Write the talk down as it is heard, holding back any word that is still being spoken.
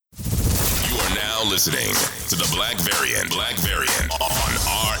now listening to the Black Variant on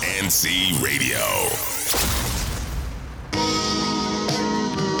RNC Radio.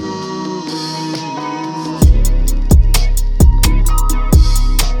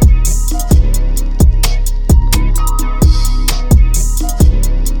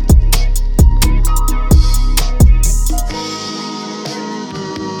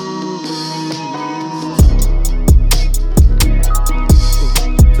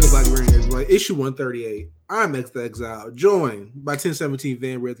 Issue 138. I'm X the Exile, joined by 1017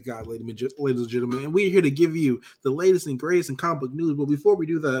 Van Red the God, ladies and gentlemen, and we're here to give you the latest and greatest in comic book news. But before we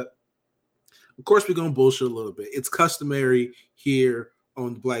do that, of course, we're gonna bullshit a little bit. It's customary here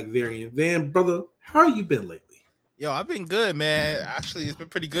on the Black Variant. Van, brother, how you been lately? Yo, I've been good, man. Actually, it's been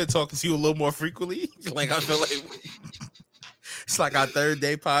pretty good talking to you a little more frequently. Like I feel like it's like our third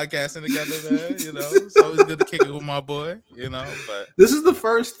day podcasting together, man. You know, it's always good to kick it with my boy. You know, but this is the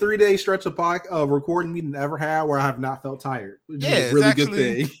first 3-day stretch of recording meeting ever had where I have not felt tired. Which is a really good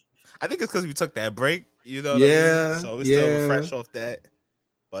thing. I think it's because we took that break. You know, So we're still fresh off that.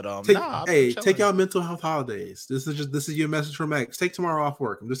 But take y'all mental health holidays. This is your message from X. Take tomorrow off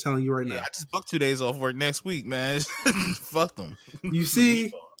work. I'm just telling you right now. I just booked 2 days off work next week, man. Fuck them. You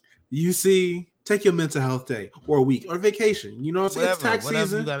see. Take your mental health day or a week or vacation. You know what I'm saying? It's tax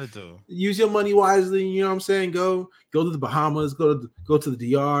season. You gotta do. Use your money wisely. You know what I'm saying? Go to the Bahamas. Go to the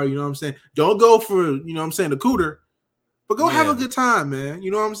DR. You know what I'm saying? Don't go for the cooter, but go have a good time, man.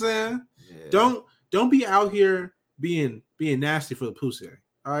 You know what I'm saying? Yeah. Don't be out here being nasty for the pussy.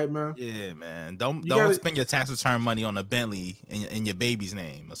 All right, man. Yeah, man. Don't spend your tax return money on a Bentley in your baby's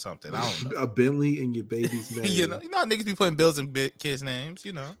name or something. I don't know. A Bentley in your baby's name. you know how niggas be putting bills in kids' names.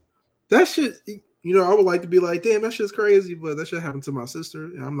 You know. That shit, I would like to be like, damn, that shit's crazy, but that shit happened to my sister,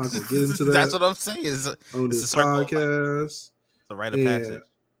 and I'm not gonna get into that. That's what I'm saying. On this podcast, it's a rite of passage.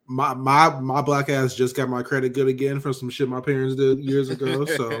 My black ass just got my credit good again for some shit my parents did years ago.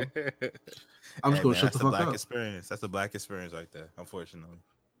 So I'm just gonna shut the fuck up. That's the black experience right there, unfortunately.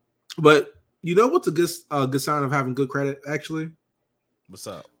 But you know what's a good sign of having good credit? Actually, what's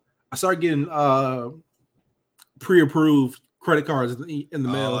up? I started getting pre-approved credit cards in the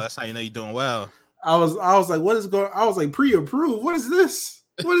mail. That's how you know you're doing well. I was like, what is going? I was like, pre-approved. What is this?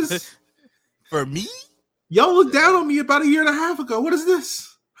 What is for me? Y'all looked down on me about a year and a half ago. What is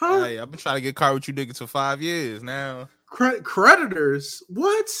this? Huh? Hey, I've been trying to get a car with you niggas for 5 years now. Creditors?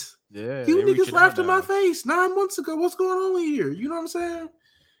 What? Yeah, you niggas laughed in my face 9 months ago. What's going on here? You know what I'm saying?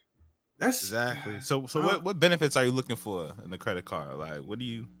 That's exactly. So what benefits are you looking for in the credit card? Like, what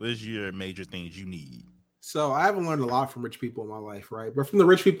is your major things you need? So I haven't learned a lot from rich people in my life, right? But from the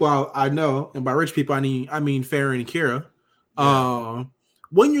rich people I know, and by rich people I mean Farron and Kira. Yeah.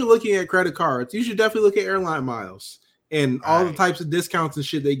 When you're looking at credit cards, you should definitely look at airline miles and all the types of discounts and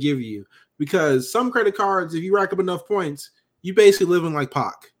shit they give you. Because some credit cards, if you rack up enough points, you basically living like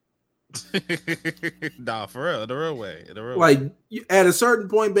Pac. Nah, for real, the real way. At a certain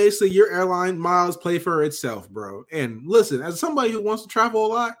point, basically your airline miles play for itself, bro. And listen, as somebody who wants to travel a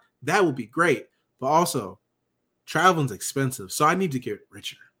lot, that would be great. But also, traveling's expensive, so I need to get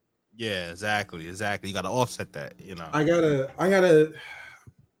richer. Yeah, exactly. You got to offset that, you know. I gotta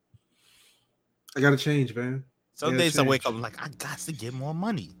change, man. Some days I wake up like I got to get more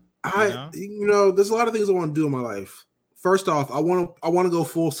money. There's a lot of things I want to do in my life. First off, I want to go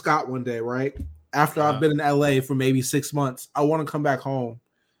full Scott one day, right? After I've been in LA for maybe 6 months, I want to come back home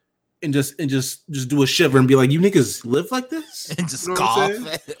and just do a shiver and be like, you niggas live like this? And just cough.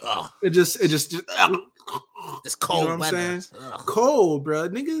 It just it's cold. You know what I'm saying? Cold, bro.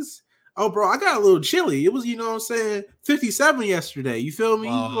 Niggas. Oh, bro, I got a little chilly. It was, 57 yesterday. You feel me?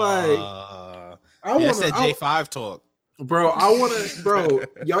 I said J5 talk. Bro,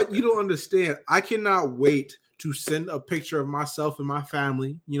 y'all, you don't understand. I cannot wait to send a picture of myself and my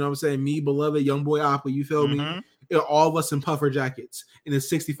family. You know what I'm saying? Me, beloved, young boy Appa, you feel me? All of us in puffer jackets, and it's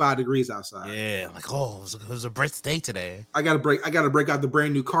 65 degrees outside. Yeah, like it was a brisk day today. I gotta break out the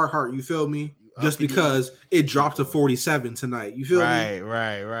brand new Carhartt. You feel me? Just because it dropped to 47 tonight. You feel me?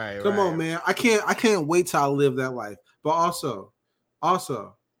 Right. Come on, man. I can't wait till I live that life. But also,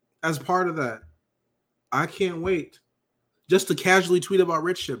 as part of that, I can't wait just to casually tweet about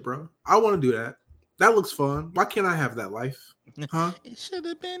rich shit, bro. I want to do that. That looks fun. Why can't I have that life? Huh? It should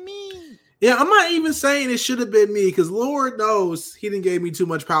have been me. Yeah, I'm not even saying it should have been me because Lord knows he didn't gave me too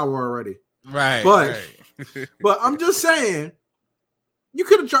much power already. Right. But I'm just saying, you know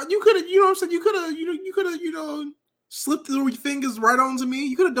what I'm saying? You could have, slipped through your fingers right onto me.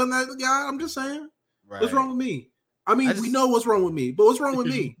 You could have done that, guy. I'm just saying. Right. What's wrong with me? I mean, we know what's wrong with me, but what's wrong with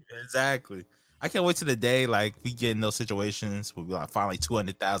me? Exactly. I can't wait till the day like we get in those situations where we like find like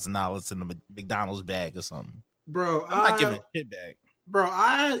 $200,000 in the McDonald's bag or something. Bro, I'm not giving shit back. Bro,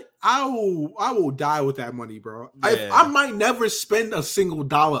 I will die with that money, bro. Yeah. I might never spend a single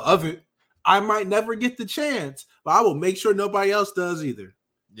dollar of it. I might never get the chance, but I will make sure nobody else does either.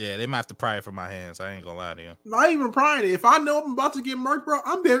 Yeah, they might have to pry it from my hands. I ain't gonna lie to you. Not even prying it. If I know I'm about to get murked, bro,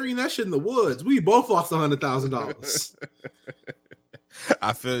 I'm burying that shit in the woods. We both lost $100,000.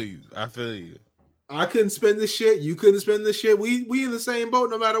 I feel you. I feel you. I couldn't spend this shit. You couldn't spend this shit. We in the same boat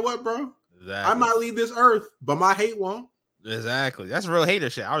no matter what, bro. Exactly. I might leave this earth, but my hate won't. Exactly. That's real hater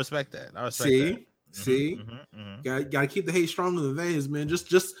shit. I respect that. I respect that. See, gotta keep the hate strong in the veins, man.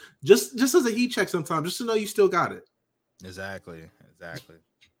 Just as a heat check sometimes, just to know you still got it. Exactly. I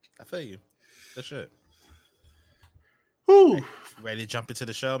feel you. Good shit. Whew. Ready to jump into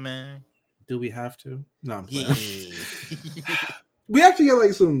the show, man? Do we have to? No, I'm Yeah. We actually got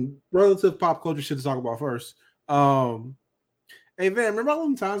like some relative pop culture shit to talk about first. Hey Van, remember how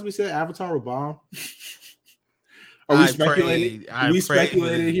many times we said Avatar would bomb? We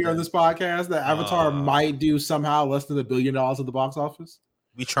speculated here on this podcast that Avatar might do somehow less than $1 billion at the box office.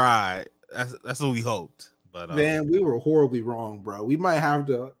 We tried. That's what we hoped. But man, we were horribly wrong, bro. We might have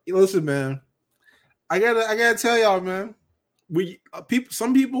to listen, man. I gotta tell y'all, man.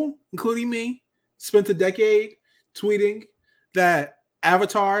 Some people, including me, spent a decade tweeting that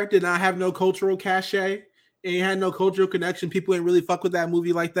Avatar did not have no cultural cachet. It had no cultural connection. People ain't really fuck with that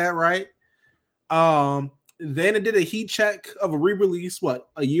movie like that, right? Then it did a heat check of a re-release,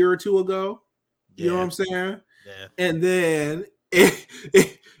 a year or two ago? Yeah. You know what I'm saying? Yeah. And then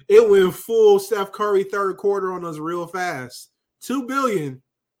it went full Steph Curry third quarter on us real fast. $2 billion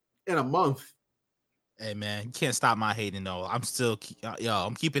in a month. Hey man, you can't stop my hating though. I'm still,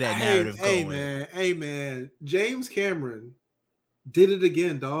 I'm keeping that narrative going. Hey man, James Cameron did it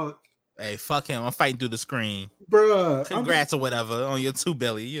again, dog. Hey, fuck him. I'm fighting through the screen. Bruh. Congrats or whatever on your $2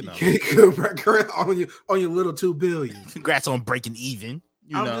 billion, you know. Congrats on your little $2 billion. Congrats on breaking even.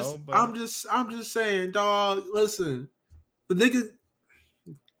 I'm just saying, dog. Listen, the nigga.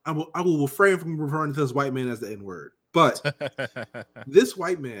 I will refrain from referring to this white man as the N-word, but this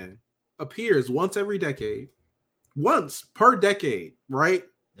white man appears once every decade, once per decade, right?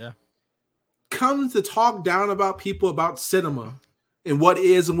 Yeah. Comes to talk down about people about cinema. And what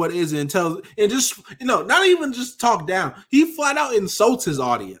is and what isn't, and just not even just talk down. He flat out insults his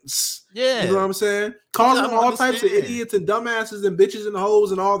audience. Yeah, you know what I'm saying? Calls them all types of idiots and dumbasses and bitches and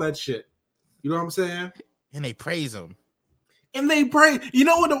hoes and all that shit. You know what I'm saying? And they praise him. And they praise. You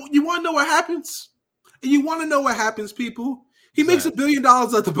know what? You want to know what happens? You want to know what happens, people? He makes $1 billion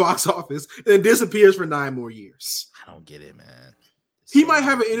at the box office and disappears for 9 more years. I don't get it, man. He might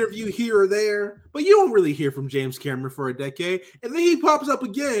have an interview here or there, but you don't really hear from James Cameron for a decade. And then he pops up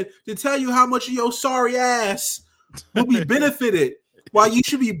again to tell you how much of your sorry ass will be benefited, while you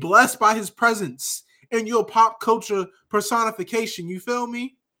should be blessed by his presence and your pop culture personification. You feel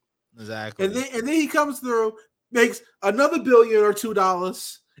me? Exactly. And then he comes through, makes another $1 billion or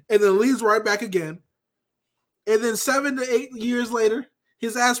 $2, and then leaves right back again. And then 7 to 8 years later,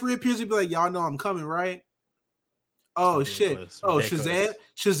 his ass reappears and be like, "Y'all know I'm coming, right? Oh shit! Oh,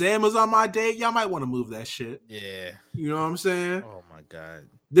 Shazam is on my date. Y'all might want to move that shit." Yeah, you know what I'm saying. Oh my god!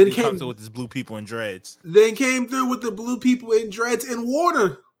 Then he came through with his blue people in dreads. Then came through with the blue people in dreads and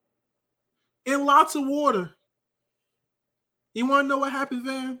water, in lots of water. You want to know what happened,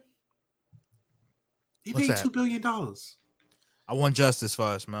 Van? He paid $2 billion. I want justice for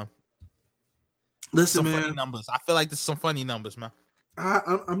us, man. Listen, some man. Funny numbers. I feel like there's some funny numbers, man.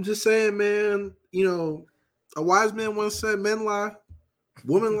 I'm just saying, man. A wise man once said, "Men lie,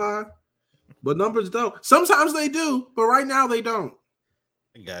 women lie, but numbers don't." Sometimes they do, but right now they don't.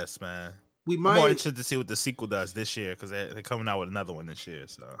 I guess, man. I'm more interested to see what the sequel does this year because they're coming out with another one this year.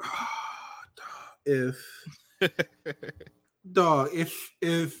 So, if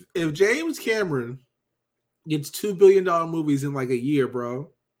James Cameron gets $2 billion movies in like a year, bro,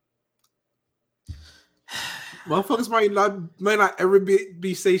 motherfuckers might not ever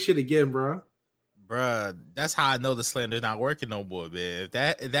be say shit again, bro. Bruh, that's how I know the slander's not working no more, man. If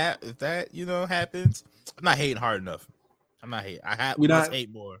that happens, I'm not hating hard enough. I'm not hating. Let's hate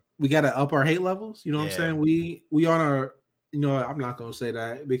more. We gotta up our hate levels. You know what I'm saying? We on our. I'm not gonna say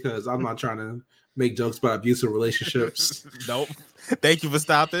that because I'm not trying to make jokes about abusive relationships. Nope. Thank you for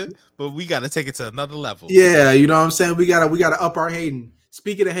stopping, but we gotta take it to another level. Yeah, you know what I'm saying? We gotta up our hating.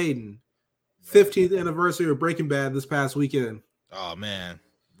 Speaking of hating, 15th anniversary of Breaking Bad this past weekend. Oh man.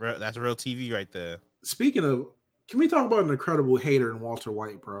 That's real TV right there. Speaking of, can we talk about an incredible hater in Walter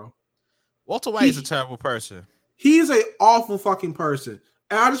White, bro? Walter White is a terrible person. He is an awful fucking person.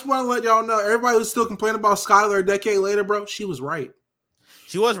 And I just want to let y'all know, everybody who's still complaining about Skylar a decade later, bro, she was right.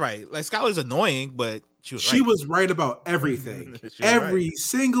 She was right. Like Skylar's annoying, but she was right about everything. Every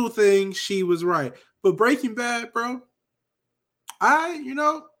single thing, she was right. But Breaking Bad, bro,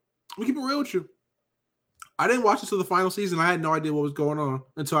 we keep it real with you. I didn't watch it till the final season. I had no idea what was going on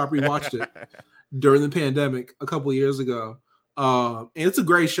until I rewatched it during the pandemic a couple of years ago. And it's a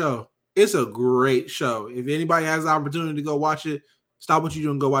great show. It's a great show. If anybody has the opportunity to go watch it, stop what you're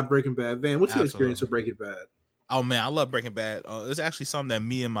doing and go watch Breaking Bad. Van, what's your experience with Breaking Bad? Oh man, I love Breaking Bad. It's actually something that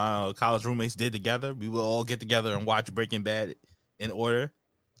me and my college roommates did together. We will all get together and watch Breaking Bad in order.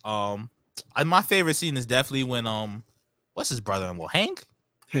 My favorite scene is definitely when what's his brother-in-law, Hank,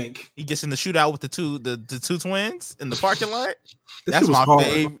 he gets in the shootout with the two twins in the parking lot. That's my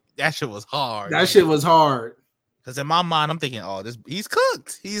favorite. That shit was hard. That shit was hard. Because in my mind, I'm thinking, oh, he's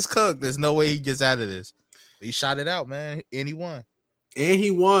cooked. He's cooked. There's no way he gets out of this. But he shot it out, man, and he won.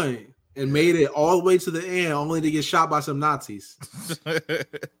 And made it all the way to the end, only to get shot by some Nazis.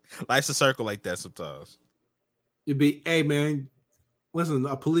 Life's a circle like that sometimes. Hey man, listen,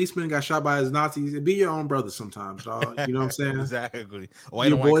 a policeman got shot by his Nazis. It'd be your own brother sometimes, dog. You know what I'm saying? Exactly.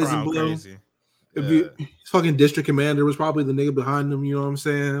 White and white crown, crazy. His fucking district commander was probably the nigga behind him. You know what I'm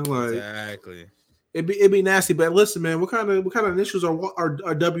saying? Like, exactly. It'd be nasty. But listen, man, what kind of initials are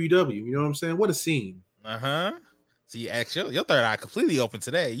WW? You know what I'm saying? What a scene. See, actually, your third eye completely open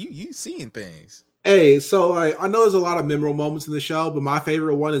today. You seeing things. Hey, so I know there's a lot of memorable moments in the show, but my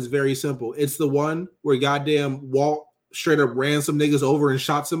favorite one is very simple. It's the one where goddamn Walt straight up ran some niggas over and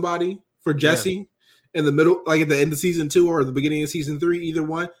shot somebody for Jesse in the middle, like at the end of season 2 or the beginning of season 3, either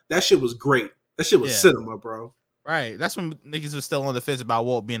one. That shit was great. That shit was cinema, bro. Right. That's when niggas were still on the fence about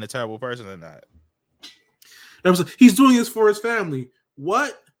Walt being a terrible person or not. He's doing this for his family.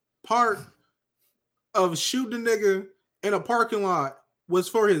 What part of shooting a nigga in a parking lot was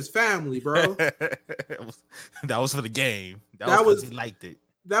for his family, bro? That was for the game. That was he liked it.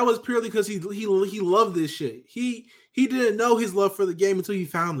 That was purely because he loved this shit. He didn't know his love for the game until he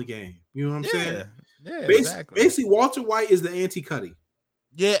found the game. You know what I'm saying? Yeah, exactly. Basically, Walter White is the anti-Cuddy.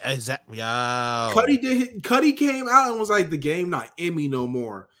 Yeah, exactly. Cuddy came out and was like, the game not in me no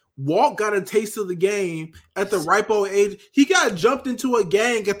more. Walt got a taste of the game at the ripe old age. He got jumped into a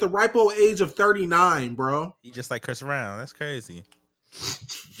gang at the ripe old age of 39, bro. He just like Chris Brown. That's crazy.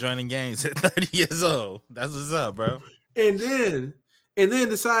 Joining gangs at 30 years old. That's what's up, bro. And then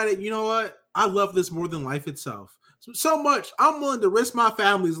decided, you know what? I love this more than life itself. So much, I'm willing to risk my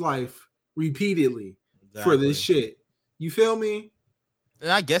family's life repeatedly for this shit. You feel me?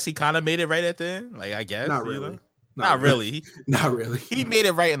 And I guess he kind of made it right at the end. Like, I guess. Not really. Not really. Not really. He made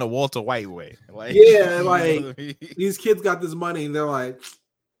it right in the Walter White way. Like, these kids got this money and they're like,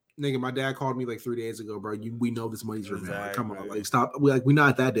 nigga, my dad called me like 3 days ago, bro. We know this money's remembered. Exactly. Come on, like stop. We're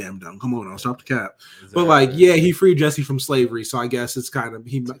not that damn dumb. Come on, stop the cap. Exactly. But he freed Jesse from slavery, so I guess he kind of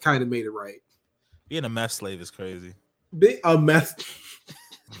made it right. Being a meth slave is crazy. Being a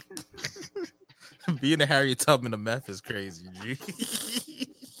Harriet Tubman of meth is crazy.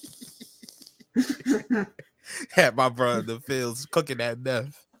 Had my brother in the fields cooking that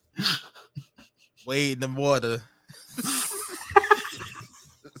meth, wading in the water.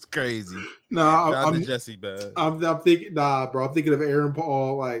 It's crazy. I'm Jesse, man. I'm thinking, bro. I'm thinking of Aaron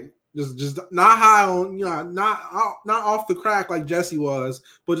Paul, like just not high on, not off the crack like Jesse was,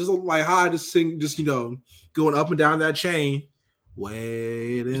 but just like high, going up and down that chain.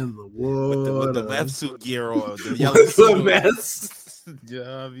 Wade in the water with the meth suit gear on, the yellow suit. Mess. You know what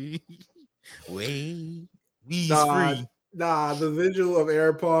I mean? Wade. The visual of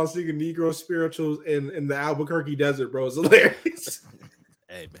Aaron Paul singing Negro spirituals in the Albuquerque desert, bro, is hilarious.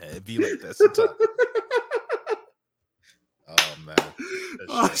 Hey man, it be like that sometimes. Oh man.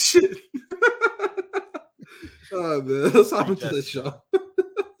 Oh shit. Oh man, let's hop into the show.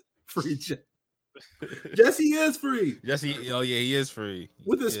 Free Jesse is free. He is free.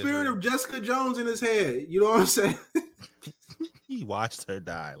 With the spirit of Jessica Jones in his head. You know what I'm saying? He watched her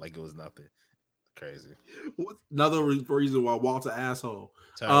die like it was nothing. Crazy. Another reason why Walt's an asshole.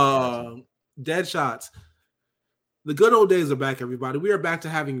 Dead shots. The good old days are back, everybody. We are back to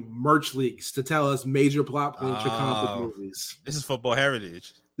having merch leaks to tell us major plot points or comic movies. This is football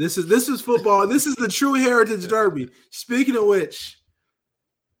heritage. This is football. This is the true heritage derby. Speaking of which,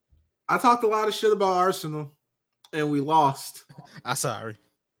 I talked a lot of shit about Arsenal and we lost. I'm sorry.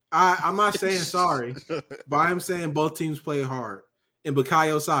 I'm not saying sorry, but I'm saying both teams played hard. And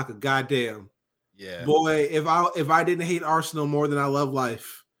Bukayo Saka, goddamn. Yeah. Boy, if I didn't hate Arsenal more than I love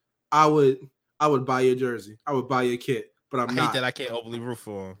life, I would buy you a jersey. I would buy you a kit, but I hate that I can't openly root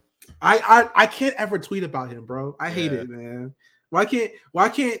for him. I can't ever tweet about him, bro. I hate it, man. Why can't?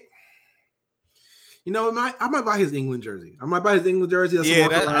 You know, I might buy his England jersey. I might buy his England jersey.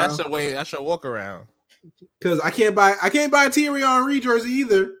 That's a way. That's a walk around. Because I can't buy a Thierry Henry jersey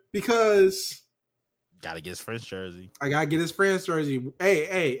either because gotta get his French jersey. I gotta get his French jersey.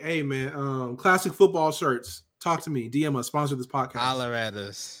 Hey, man. Classic football shirts. Talk to me. DM us. Sponsor this podcast. Holler at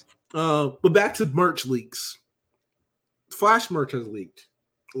us. But back to merch leaks. Flash merch has leaked.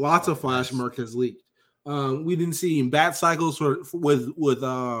 Lots of Flash merch has leaked. We didn't see bat cycles with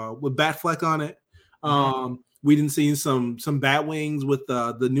Batfleck on it. We didn't see some bat wings with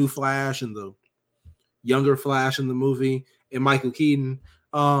the new Flash and the younger Flash in the movie and Michael Keaton.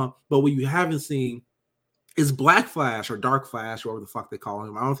 But what you haven't seen is Black Flash or Dark Flash, whatever the fuck they call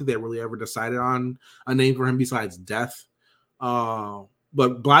him. I don't think they really ever decided on a name for him besides Death.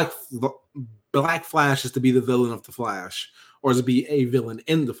 But Black Flash is to be the villain of the Flash, or to be a villain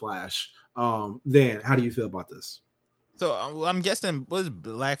in the Flash. Dan, how do you feel about this? So I'm guessing, was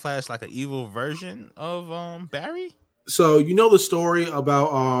Black Flash like an evil version of Barry? So you know the story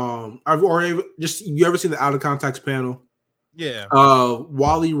about you ever seen the Out of Context panel? Yeah.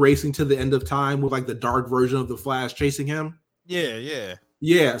 Wally racing to the end of time with like the dark version of the Flash chasing him.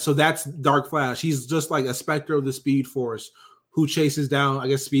 Yeah. So that's Dark Flash. He's just like a specter of the Speed Force who chases down, I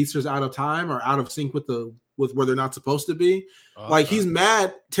guess, speedsters out of time or out of sync with where they're not supposed to be. Like he's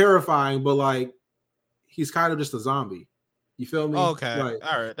mad, terrifying, but like he's kind of just a zombie. You feel me? Okay. Like,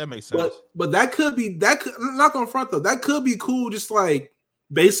 all right, that makes sense. But that could not gonna front though. That could be cool. Just like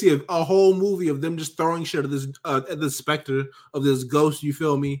basically a whole movie of them just throwing shit at this specter of this ghost. You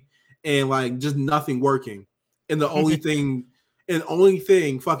feel me? And like just nothing working. And the only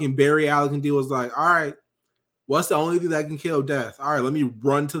thing fucking Barry Allen can do is like, all right, what's the only thing that can kill Death? All right, let me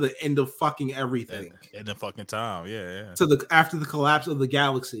run to the end of fucking everything. In the fucking time, yeah. To after the collapse of the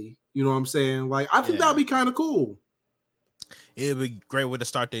galaxy. You know what I'm saying? Like, I think that'd be kind of cool. It'd be a great way to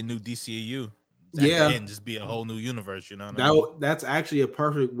start their new DCU. And just be a whole new universe, you know? That's actually a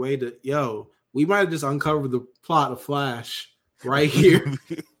perfect way to, we might have just uncovered the plot of Flash right here.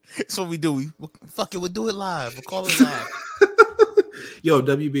 That's what we do. We'll do it live. We'll call it live.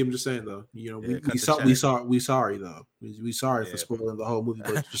 WB, I'm just saying though, we sorry though. We sorry for spoiling the whole movie,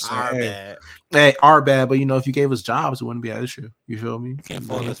 but just saying, our bad. But if you gave us jobs, it wouldn't be an issue. You feel me? You can't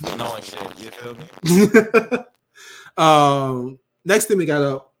fault us for knowing shit. You feel me? Next thing we got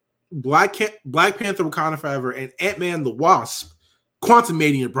up, Black Panther: Wakanda Forever and Ant-Man the Wasp: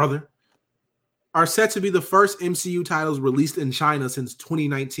 Quantumania, brother, are set to be the first MCU titles released in China since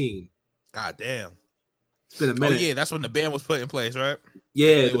 2019. God damn. It's been a minute. Oh, yeah, that's when the ban was put in place, right?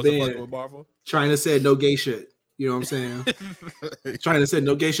 Yeah, the ban. China said no gay shit. You know what I'm saying? China said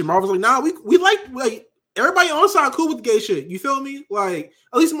no gay shit. Marvel's like, nah, we like everybody on side cool with gay shit. You feel me? Like,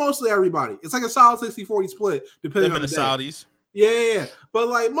 at least mostly everybody. It's like a solid 60-40 split, depending on the Saudis. Yeah. But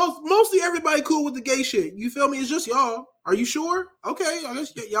like mostly everybody cool with the gay shit. You feel me? It's just y'all. Are you sure? Okay, I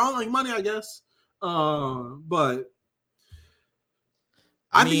guess y'all like money, I guess. But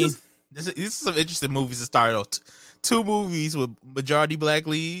I mean, this is some interesting movies to start out. 2 movies with majority black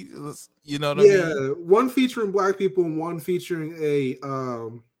leads. You know what I mean? Yeah, one featuring black people and one featuring a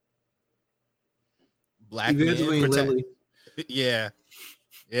black Evangeline Lilly. Yeah.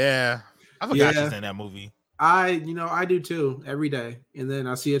 I forgot she's in that movie. I do too every day, and then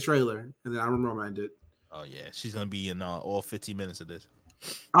I see a trailer, and then I remember it. Oh yeah, she's gonna be in all 15 minutes of this.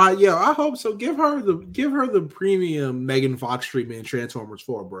 I hope so. Give her the premium Megan Fox treatment in Transformers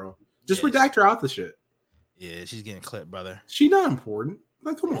 4, bro. Just redact her out the shit. Yeah, she's getting clipped, brother. She not important.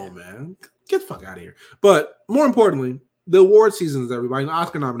 Like, come on, man. Get the fuck out of here. But more importantly, the award seasons, everybody, the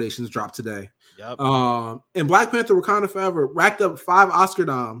Oscar nominations dropped today. Yep. And Black Panther: Wakanda Forever racked up 5 Oscar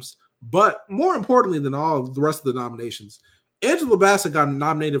noms. But more importantly than all of the rest of the nominations, Angela Bassett got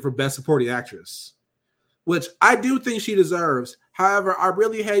nominated for Best Supporting Actress, which I do think she deserves. However, I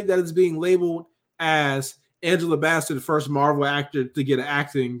really hate that it's being labeled as Angela Bassett, the first Marvel actor to get an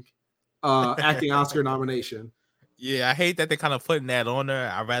acting Oscar nomination. Yeah, I hate that they're kind of putting that on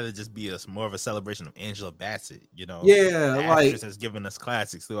her. I'd rather just be more of a celebration of Angela Bassett, Yeah, the actress has given us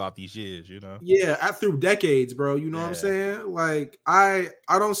classics throughout these years, Yeah, through decades, bro. You know what I'm saying? Like, I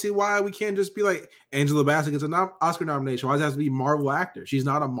don't see why we can't just be like, Angela Bassett gets an Oscar nomination. Why does it have to be Marvel actor? She's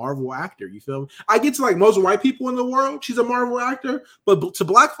not a Marvel actor. You feel me? I get to like most white people in the world, she's a Marvel actor, but to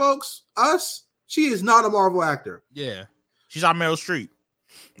black folks, us, she is not a Marvel actor. Yeah, she's on Meryl Streep.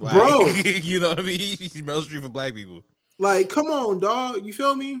 Like, bro, you know what I mean? She's Meryl Streep for black people. Like, come on, dog. You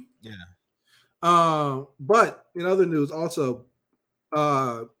feel me? Yeah. But in other news, also,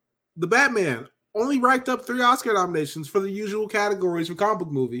 the Batman only racked up 3 Oscar nominations for the usual categories for comic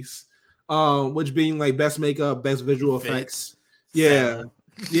book movies, which being like best makeup, best visual effects, Yeah.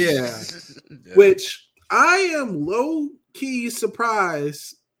 Yeah. Which I am low key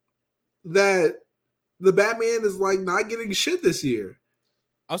surprised that the Batman is like not getting shit this year.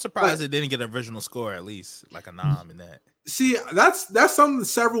 I'm surprised it didn't get an original score, at least like a nom in that. See, that's something that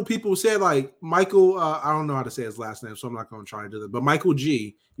several people said. Like Michael, I don't know how to say his last name, so I'm not going to try to do that. But Michael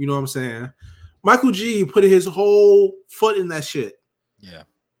G, you know what I'm saying? Michael G put his whole foot in that shit. Yeah.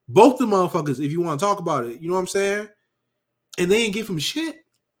 Both the motherfuckers, if you want to talk about it, you know what I'm saying? And they ain't give him shit.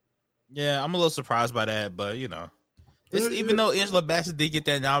 Yeah, I'm a little surprised by that, but you know, even though Angela Bassett did get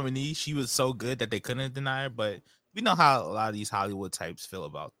that nominee, she was so good that they couldn't deny her. But we know how a lot of these Hollywood types feel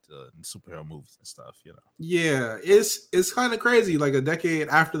about superhero movies and stuff, you know. Yeah, it's kind of crazy. Like a decade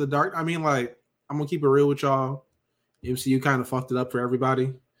after the Dark. I mean, like I'm gonna keep it real with y'all. MCU kind of fucked it up for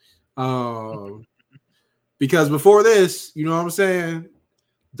everybody. Because before this, you know what I'm saying?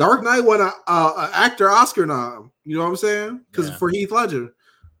 Dark Knight won a actor Oscar nom. You know what I'm saying? Because for Heath Ledger.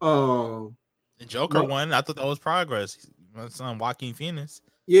 The Joker won. I thought that was progress. My son Joaquin Phoenix.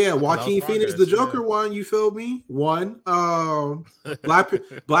 Yeah, Joaquin Phoenix, the Joker won. You feel me? Won.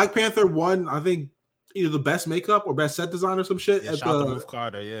 Black Panther won. I think either the best makeup or best set design or some shit. Yeah, at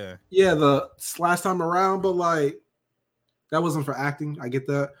Carter. Yeah. Yeah, the last time around, but like that wasn't for acting. I get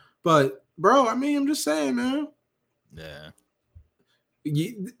that, but bro, I mean, I'm just saying, man. Yeah.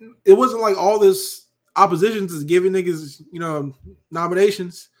 It wasn't like all this opposition to giving niggas, you know,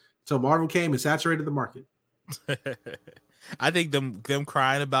 nominations until Marvel came and saturated the market. I think them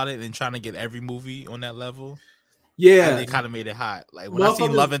crying about it and trying to get every movie on that level. Yeah, they kind of made it hot. Like when I see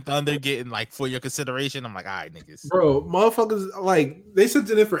Love and Thunder getting like for your consideration, I'm like, all right, niggas. Bro, motherfuckers like they sent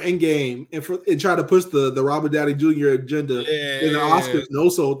it in for Endgame and try to push the Robert Downey Jr. agenda. And the Oscars no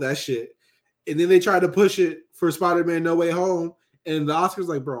sold that shit. And then they tried to push it for Spider-Man No Way Home. And the Oscars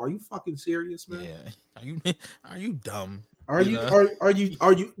like, bro, are you fucking serious, man? Yeah. Are you dumb? Are you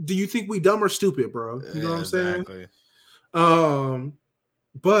do you think we dumb or stupid, bro? You know what I'm saying?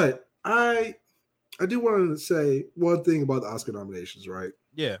 But I do want to say one thing about the Oscar nominations, right?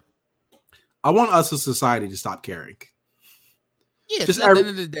 Yeah. I want us as society to stop caring. Yeah, just at the end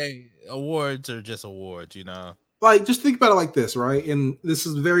of the day, awards are just awards, you know. Like, just think about it like this, right? And this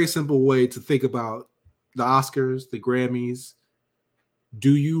is a very simple way to think about the Oscars, the Grammys.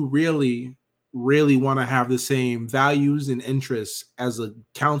 Do you really want to have the same values and interests as a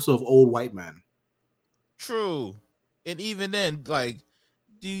council of old white men? True. And even then, like,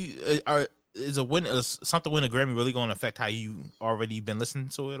 is something win a Grammy really going to affect how you already been listening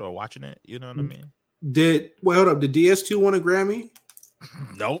to it or watching it? You know what I mean? Hold up. Did DS2 win a Grammy?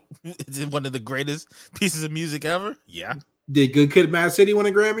 Nope. Is it one of the greatest pieces of music ever? Yeah. Did Good Kid, Mad City win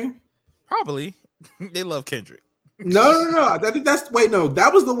a Grammy? Probably. They love Kendrick. No. I think that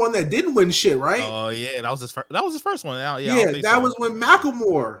was the one that didn't win shit, right? Oh yeah, that was his first one. That was when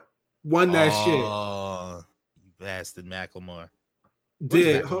Macklemore won that shit. Oh, you bastard, Macklemore.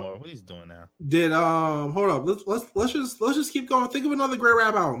 What he's doing now? Hold up. Let's just keep going. Think of another great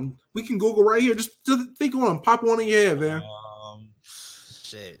rap album. We can Google right here. Just think on, pop one in your head, man.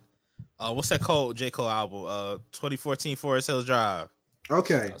 Shit. What's that J. Cole album? 2014 Forest Hills Drive.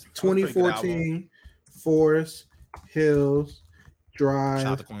 Okay, 2014 Forest Hills Drive.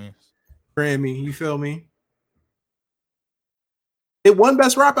 Shout out to Queens. Grammy, you feel me? It won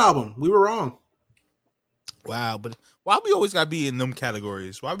Best Rap Album. We were wrong. Wow, but why we always gotta be in them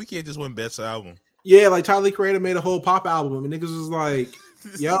categories? Why we can't just win Best Album? Yeah, like Tyler the Creator made a whole pop album, and niggas was like,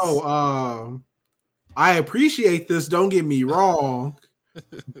 "Yo, I appreciate this. Don't get me wrong,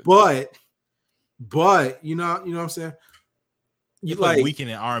 but you know what I'm saying." You like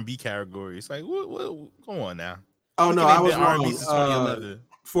weekend in R&B categories. Like, what? Come on now. Oh no, I was wrong.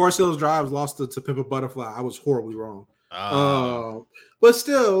 Forest Hills Drive lost to Pimp a Butterfly. I was horribly wrong. But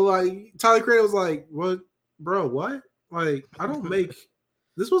still, like Tyler Creator was like, "What, bro? What? Like, I don't make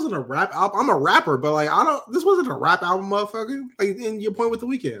this wasn't a rap album. I'm a rapper, but like, this wasn't a rap album, motherfucker. Like, in your point with The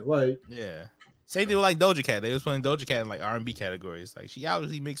Weeknd, like, yeah, same thing with like Doja Cat. They was putting Doja Cat in like R&B categories. Like, she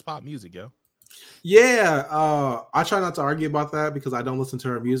obviously makes pop music, yo. Yeah, I try not to argue about that because I don't listen to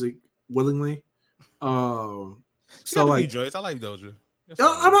her music willingly. So like, Joyce, I like Doja.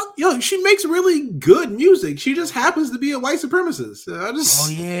 She makes really good music. She just happens to be a white supremacist. Oh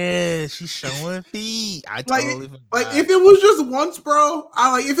yeah, she's showing feet. I totally like if it was just once, bro.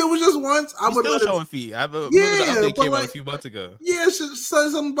 I would still showing feet. I remember the update came out a few months ago. Yeah, she said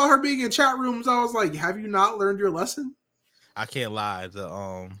something about her being in chat rooms. I was like, have you not learned your lesson? I can't lie.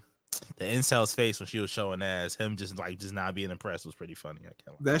 The the incel's face when she was showing ass, him just not being impressed was pretty funny. I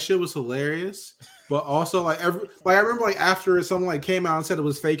can't lie. That shit was hilarious. But also I remember like after someone like came out and said it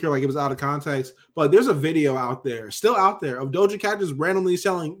was fake or like it was out of context. But there's a video out there, still out there, of Doja Cat just randomly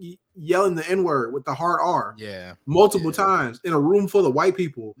yelling the N-word with the hard R. Yeah. Multiple times in a room full of white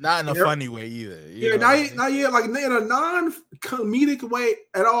people. Not in a funny way either. Not yet, like in a non-comedic way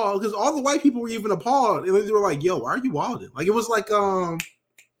at all. Because all the white people were even appalled. And they were like, yo, why are you wilding? Like it was like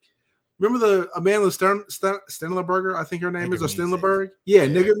remember the Amanda Stenlenberger, I think her name is, or Stenlenberg? Yeah,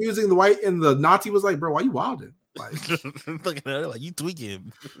 nigger music, the white and the Nazi was like, bro, why you wilding? Like looking at her like you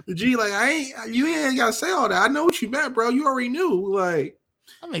tweaking. G, like you ain't gotta say all that. I know what you meant, bro. You already knew. Like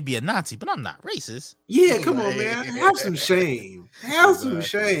I may be a Nazi, but I'm not racist. Yeah, come on, man. Have some shame. Have some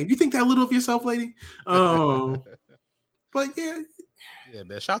shame. You think that little of yourself, lady? But yeah,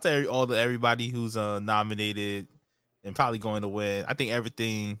 man. Shout out to everybody who's nominated and probably going to win. I think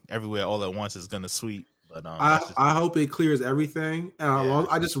Everything Everywhere All at Once is gonna sweep. But I hope it clears everything. And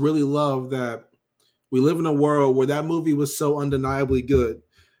I just really love that we live in a world where that movie was so undeniably good,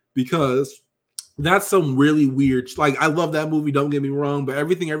 because that's some really weird. Like I love that movie. Don't get me wrong, but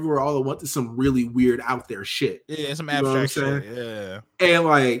Everything Everywhere All at Once is some really weird out there shit. Yeah, some abstract shit. Yeah, and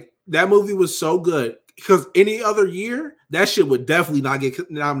like that movie was so good. Because any other year, that shit would definitely not get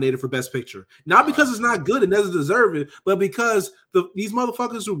nominated for Best Picture. Not because it's not good and doesn't deserve it, but because these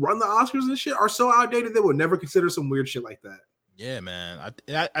motherfuckers who run the Oscars and shit are so outdated they would never consider some weird shit like that. Yeah, man. I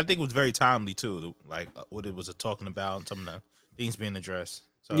think it was very timely too. Like what it was talking about, some of the things being addressed.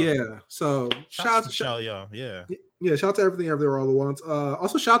 So, yeah. So shout out to y'all. Yeah. Yeah. Shout out to Everything Everywhere All at Once.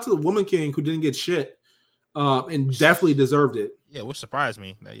 Also shout out to the Woman King who didn't get shit, and definitely deserved it. Yeah, which surprised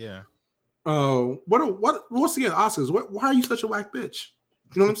me. Yeah. What's again Oscars? Why are you such a whack bitch?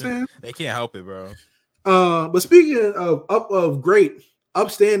 You know what I'm saying? They can't help it, bro. But speaking of great,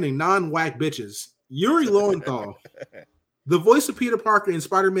 upstanding, non-whack bitches, Yuri Lowenthal, the voice of Peter Parker in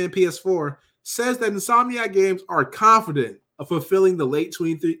Spider-Man PS4, says that Insomniac Games are confident of fulfilling the late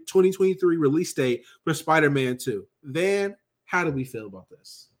 2023 release date for Spider-Man 2. Van, how do we feel about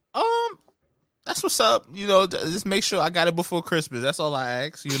this? That's what's up. You know, just make sure I got it before Christmas. That's all I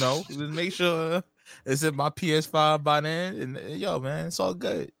ask. You know, just make sure it's in my PS5 by then. And yo, man, it's all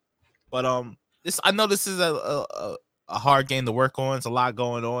good. But I know this is a hard game to work on. It's a lot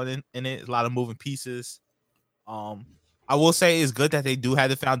going on in it. A lot of moving pieces. I will say it's good that they do have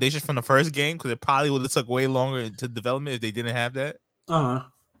the foundation from the first game, because it probably would have took way longer to development if they didn't have that.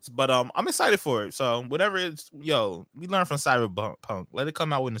 But I'm excited for it. So whatever it's, we learn from Cyberpunk. Let it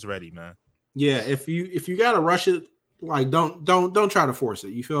come out when it's ready, man. Yeah, if you gotta rush it, like don't try to force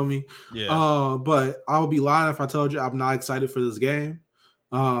it. You feel me? Yeah. But I would be lying if I told you I'm not excited for this game.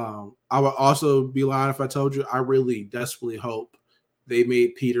 I would also be lying if I told you I really desperately hope they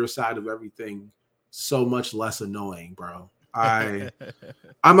made Peter's side of everything so much less annoying, bro. I'm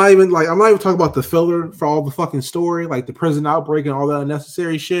not even talking about the filler for all the fucking story, like the prison outbreak and all that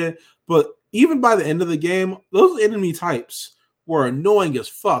unnecessary shit. But even by the end of the game, those enemy types were annoying as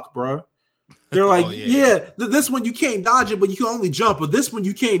fuck, bro. They're like, this one you can't dodge it, but you can only jump. But this one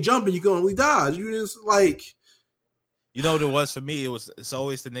you can't jump and you can only dodge. You just like, you know what it was for me? It's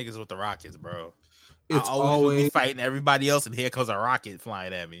always the niggas with the rockets, bro. It's I always be fighting everybody else, and here comes a rocket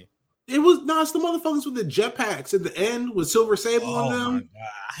flying at me. It's the motherfuckers with the jetpacks at the end with Silver Sable on them.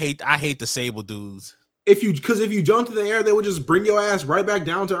 My God. I hate the Sable dudes. If you jump to the air, they would just bring your ass right back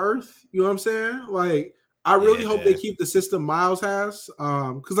down to earth. You know what I'm saying? Like, I really hope they keep the system Miles has,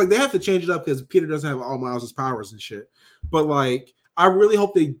 because like they have to change it up because Peter doesn't have all Miles' powers and shit. But like, I really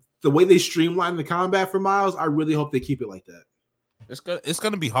hope the way they streamline the combat for Miles, I really hope they keep it like that. It's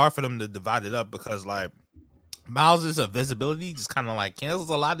gonna be hard for them to divide it up, because like Miles' invisibility just kind of like cancels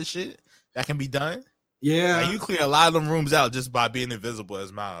a lot of shit that can be done. Yeah, like, you clear a lot of them rooms out just by being invisible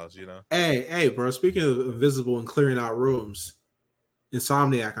as Miles. You know. Hey, bro. Speaking of invisible and clearing out rooms,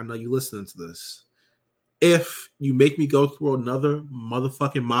 Insomniac, I know you listening to this. If you make me go through another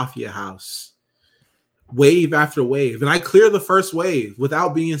motherfucking mafia house, wave after wave, and I clear the first wave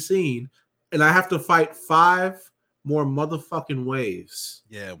without being seen, and I have to fight 5 more motherfucking waves.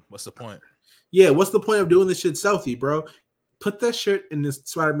 Yeah, what's the point? Yeah, what's the point of doing this shit stealthy, bro? Put that shit in this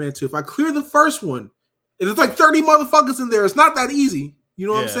Spider-Man 2. If I clear the first one, and it's like 30 motherfuckers in there, it's not that easy. You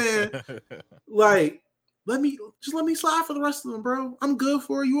know what I'm saying? Like, let me slide for the rest of them, bro. I'm good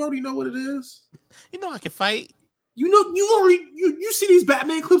for it. You already know what it is. You know I can fight. You know, you see these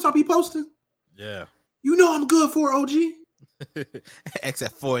Batman clips I'll be posting? Yeah. You know I'm good for it, OG. X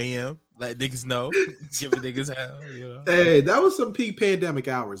at 4 a.m. Let niggas know. Giving niggas hell. You know? Hey, that was some peak pandemic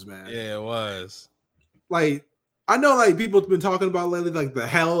hours, man. Yeah, it was. Like, I know like people have been talking about lately, like the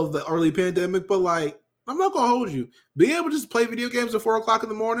hell of the early pandemic, but like I'm not gonna hold you. Being able to just play video games at 4 o'clock in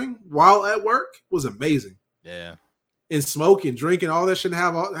the morning while at work was amazing. Yeah. And smoking, drinking, all that shit, and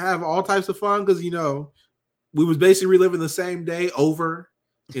have all types of fun because we was basically reliving the same day over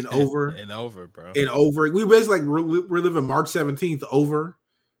and over and over, bro. and over. We basically like reliving March 17th over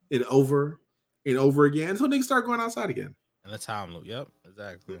and over and over again until niggas start going outside again. And the time loop. Yep,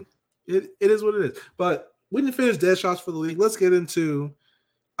 exactly. It is what it is. But we didn't finish dead shots for the league. Let's get into.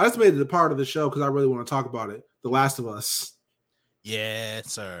 I just made it a part of the show because I really want to talk about it. The Last of Us. Yeah,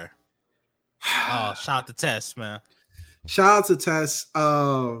 sir. Oh, shout out to Tess, man. Shout out to Tess.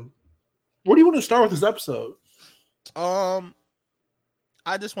 Where do you want to start with this episode?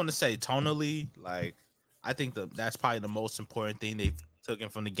 I just want to say tonally, like, I think that's probably the most important thing they took in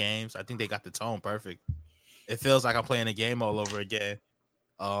from the games. I think they got the tone perfect. It feels like I'm playing a game all over again.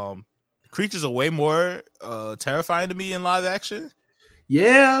 Creatures are way more terrifying to me in live action.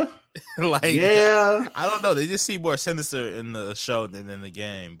 Yeah. Like, yeah. I don't know. They just seem more sinister in the show than in the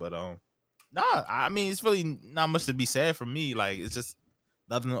game. But nah, I mean, it's really not much to be said for me. Like, it's just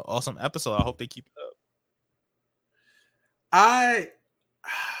another awesome episode. I hope they keep it up.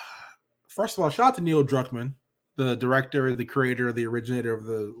 First of all, shout out to Neil Druckmann, the director, the creator, the originator of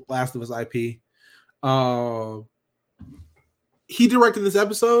the Last of Us IP. He directed this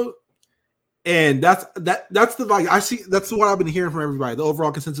episode, and that's the like I see. That's what I've been hearing from everybody. The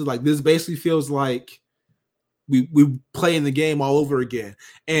overall consensus, like, this basically feels like we playing the game all over again.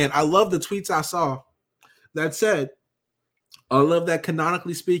 And I love the tweets I saw that said, I love that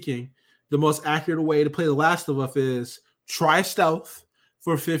canonically speaking, the most accurate way to play The Last of Us is try stealth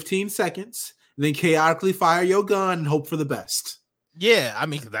for 15 seconds, and then chaotically fire your gun and hope for the best. Yeah, I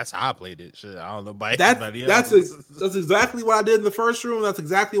mean, that's how I played it. Shit, I don't know about anybody else. That's exactly what I did in the first room. That's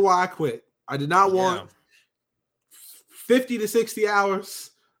exactly why I quit. I did not want 50 to 60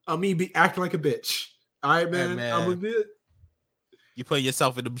 hours of me be acting like a bitch. All right, man. I'm a bit. You put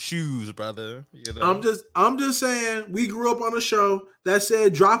yourself in them shoes, brother. You know? I'm just saying, we grew up on a show that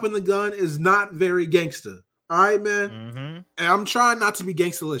said dropping the gun is not very gangster. All right, man. Mm-hmm. And I'm trying not to be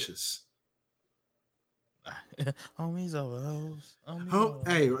gangsterlicious. Homies over hoes.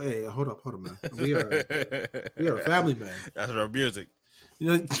 Hey, hold up, man. We are a family, man. That's our music.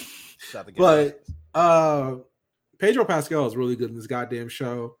 But Pedro Pascal is really good in this goddamn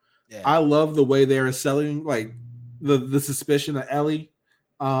show. Yeah. I love the way they're selling like the suspicion of Ellie.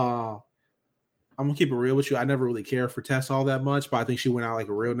 I'm gonna keep it real with you. I never really cared for Tess all that much, but I think she went out like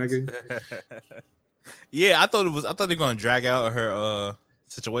a real nigga. Yeah, I thought they were gonna drag out her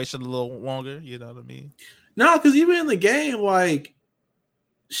situation a little longer. You know what I mean? No, because even in the game, like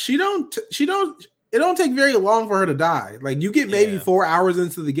it don't take very long for her to die. Like you get maybe 4 hours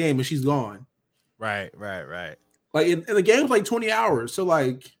into the game and she's gone. Right. Like in the game, like 20 hours. So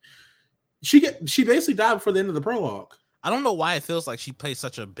like she basically died before the end of the prologue. I don't know why it feels like she plays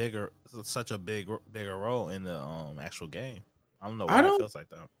such a bigger role in the actual game. I don't know why it feels like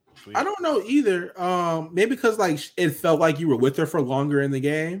that. I don't know either. Maybe because like it felt like you were with her for longer in the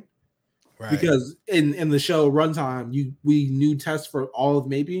game. Right. Because in the show runtime, we knew Tess for all of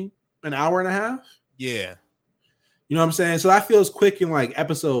maybe an hour and a half. Yeah. You know what I'm saying? So that feels quick in like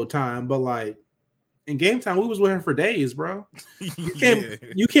episode time, but like in game time, we was with her for days, bro.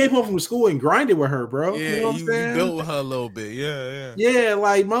 You came home from school and grinded with her, bro. Yeah, you know what I'm saying? You built with her a little bit. Yeah. Yeah,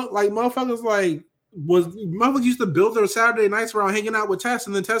 like motherfuckers motherfuckers used to build their Saturday nights around hanging out with Tess,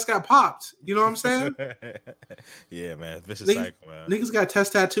 and then Tess got popped. You know what I'm saying? Yeah, man. Vicious cycle, man. Niggas got Tess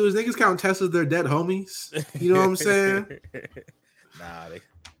tattoos. Niggas count Tess as their dead homies. You know what I'm saying? Nah,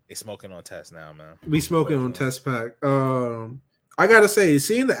 they smoking on Tess now, man. We smoking on Tess pack. I gotta say,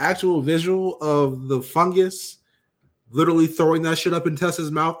 seeing the actual visual of the fungus literally throwing that shit up in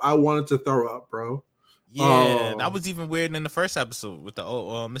Tess's mouth, I wanted to throw up, bro. Yeah, that was even weird in the first episode with the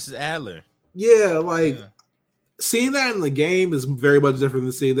Mrs. Adler. Yeah, like seeing that in the game is very much different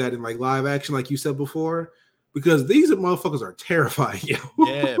than seeing that in like live action, like you said before, because these motherfuckers are terrifying.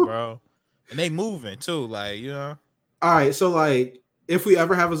 Yeah, bro, and they moving too, like, you know. All right, so like if we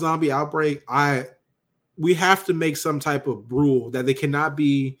ever have a zombie outbreak, we have to make some type of rule that they cannot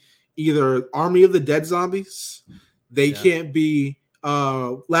be either Army of the Dead zombies, they can't be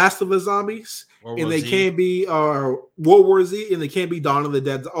Last of Us zombies, and they can't be World War Z, and they can't be Dawn of the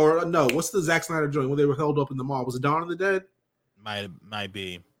Dead. Or no, what's the Zack Snyder joint when they were held up in the mall? Was it Dawn of the Dead? Might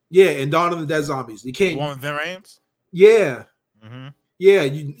be. Yeah, and Dawn of the Dead zombies. You can't. The one with Vin Rames? Yeah. Mm-hmm. Yeah,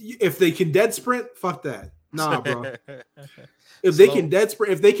 if they can dead sprint, fuck that. Nah, bro. If they can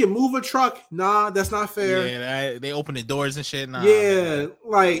if they can move a truck, nah, that's not fair. Yeah, they open the doors and shit. Nah, yeah, man.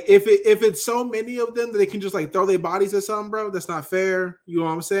 like if it's so many of them that they can just like throw their bodies at something, bro, that's not fair. You know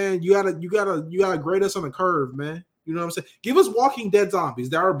what I'm saying? You gotta grade us on a curve, man. You know what I'm saying? Give us Walking Dead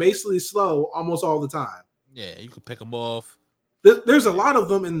zombies that are basically slow almost all the time. Yeah, you could pick them off. There's a lot of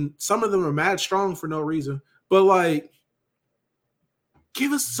them, and some of them are mad strong for no reason. But like,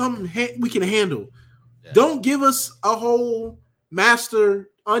 give us some we can handle. Yeah. Don't give us a whole master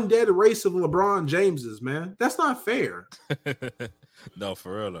undead race of LeBron Jameses, man. That's not fair. No,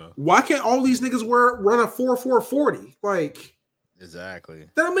 for real though. Why can't all these niggas run a 4.40? Like, exactly.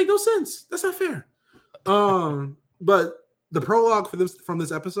 That don't make no sense. That's not fair. But the prologue from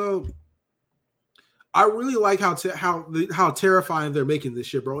this episode, I really like how terrifying they're making this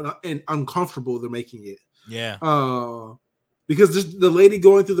shit, bro, and uncomfortable they're making it. Yeah. Because the lady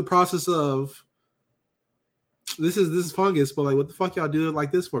going through the process of this is fungus, but like, what the fuck y'all do it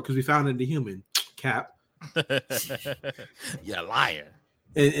like this for? Because we found it in the human. Cap. Yeah, liar.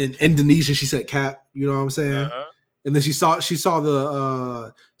 In Indonesia, she said cap. You know what I'm saying? Uh-huh. And then she saw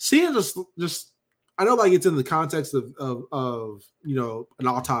the seeing just. I know, like, it's in the context of you know, an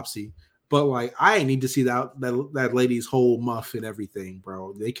autopsy, but like, I need to see that lady's whole muff and everything,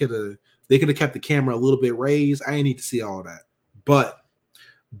 bro. They could have kept the camera a little bit raised. I need to see all that, but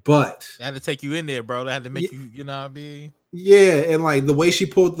they had to take you in there, bro. They had to make you know what I mean? Yeah, and like the way she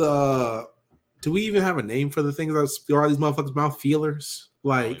pulled the. Do we even have a name for the things that are these motherfuckers' mouth feelers?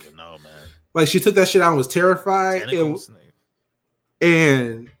 Like, no, man. Like, she took that shit out and was terrified,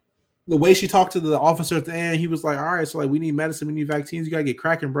 and the way she talked to the officer at the end, he was like, all right, so like, we need medicine, we need vaccines, you gotta get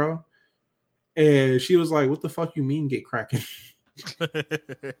cracking, bro. And she was like, what the fuck you mean get cracking?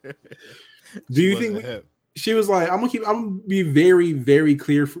 Do you think she was like, I'm gonna be very, very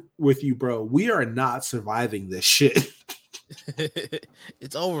clear with you, bro. We are not surviving this shit.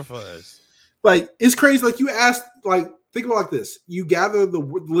 It's over for us. Like, it's crazy. Like, you asked, like, think about it like this. You gather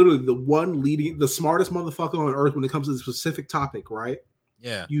literally the smartest motherfucker on earth when it comes to the specific topic, right?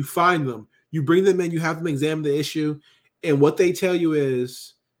 Yeah. You find them, you bring them in, you have them examine the issue, and what they tell you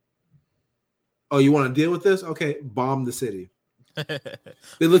is, oh, you want to deal with this? Okay, bomb the city.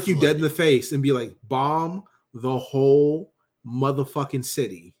 They look you dead in the face and be like, bomb the whole motherfucking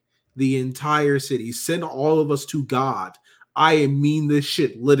city. The entire city. Send all of us to God. I mean this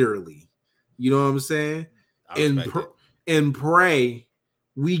shit literally. You know what I'm saying? And pray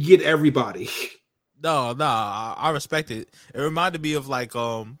we get everybody. No, I respect it. It reminded me of like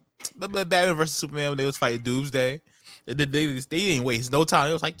Batman versus Superman when they was fighting Doomsday. They didn't waste no time.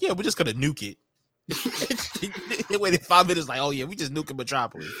 It was like, yeah, we're just gonna nuke it. They waited 5 minutes, like, oh yeah, we just nuking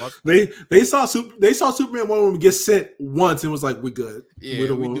Metropolis. Fuck. They saw Superman Wonder Woman get sent once and was like, we good. Yeah,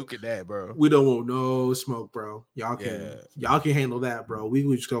 we nuking that, bro. We don't want no smoke, bro. Y'all can handle that, bro.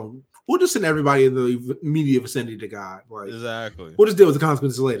 We'll just send everybody in the immediate vicinity to God. Like, exactly. We'll just deal with the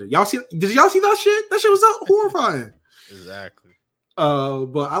consequences later. Did y'all see that shit? That shit was horrifying. Exactly.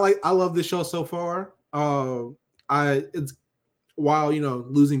 But I love this show so far. It's while, you know,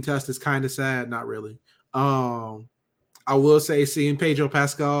 losing Test is kind of sad, not really. I will say seeing Pedro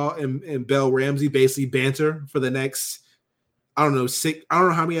Pascal and Belle Ramsey basically banter for the next, I don't know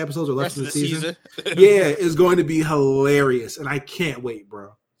how many episodes are left in the season. Yeah, is going to be hilarious, and I can't wait,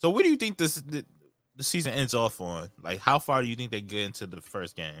 bro. So what do you think the season ends off on? Like, how far do you think they get into the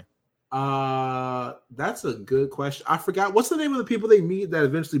first game? That's a good question. I forgot what's the name of the people they meet that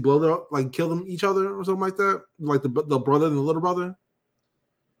eventually blow them up, like kill them each other or something like that, like the brother and the little brother.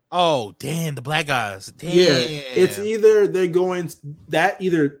 Oh, damn, the black guys. Damn. Yeah, it's either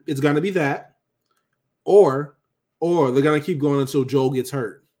it's gonna be that, or they're gonna keep going until Joel gets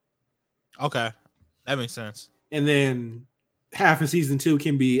hurt. Okay, that makes sense. And then half of season 2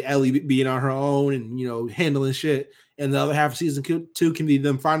 can be Ellie being on her own and, you know, handling shit, and the other half of season 2 can be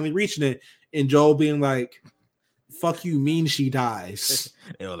them finally reaching it and Joel being like, "Fuck you, mean she dies."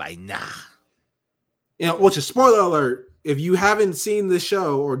 They were like, "Nah." You know, which is spoiler alert. If you haven't seen this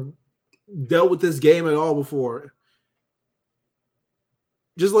show or dealt with this game at all before,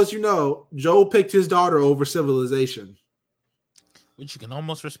 just let you know, Joel picked his daughter over civilization. Which you can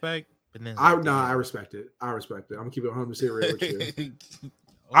almost respect. But then I respect it. I respect it. I'm gonna keep it 100% real with you.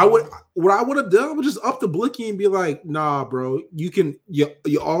 What I would have done was just up the blicky and be like, nah, bro,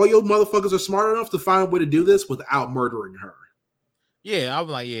 all your motherfuckers are smart enough to find a way to do this without murdering her. Yeah, I'm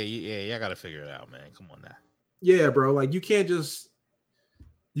like, yeah, I gotta figure it out, man. Come on now. Yeah, bro. Like, you just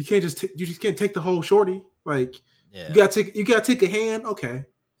can't take the whole shorty. Like, yeah. you gotta take a hand. Okay, you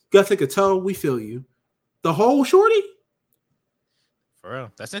gotta take a toe. We feel you. The whole shorty. For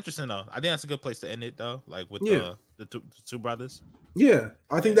real, that's interesting though. I think that's a good place to end it though. Like with the two brothers. Yeah,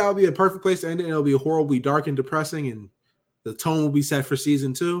 I think that would be a perfect place to end it. It'll be horribly dark and depressing, and the tone will be set for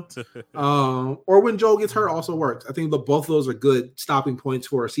season 2. Or when Joel gets hurt also works. I think both of those are good stopping points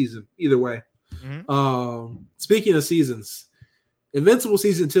for a season. Either way. Speaking of seasons, Invincible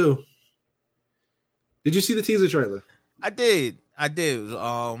season 2. Did you see the teaser trailer? I did. It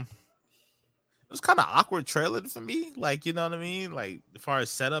was kind of awkward trailer for me. Like, you know what I mean? Like, as far as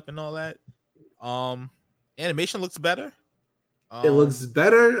setup and all that. Animation looks better. It looks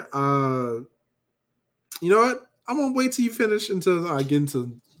better. You know what? I'm gonna wait till you finish until I get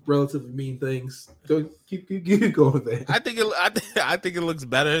into relatively mean things. Go keep going there. I think it looks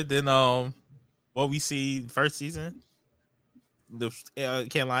better than what we see first season. The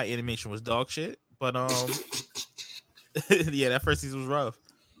can't lie, animation was dog shit. But yeah, that first season was rough.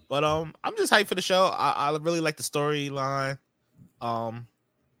 But I'm just hyped for the show. I really like the storyline.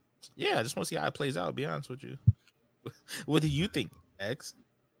 Yeah, I just want to see how it plays out. To be honest with you. What do you think, X?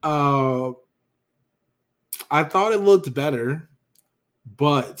 I thought it looked better,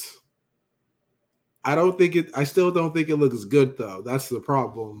 but I still don't think it looks good though. That's the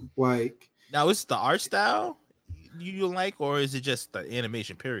problem. Like, now, is it the art style you like, or is it just the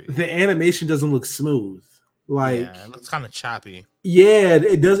animation period? The animation doesn't look smooth. Like, yeah, it looks kind of choppy. Yeah,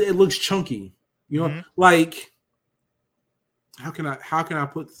 it does. It looks chunky. You know, like how can I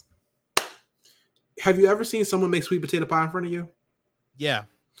put? Have you ever seen someone make sweet potato pie in front of you? Yeah.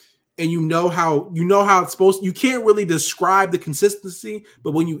 And you know how it's supposed. You can't really describe the consistency,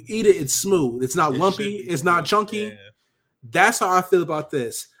 but when you eat it, it's smooth. It's not lumpy. It's not chunky. Yeah. That's how I feel about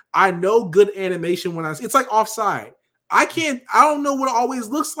this. I know good animation when it's like Offside. I don't know what it always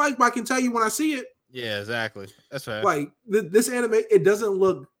looks like, but I can tell you when I see it. Yeah, exactly. That's right. Like this anime, it doesn't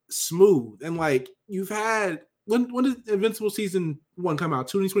look smooth. And like you've had when did Invincible season 1 come out?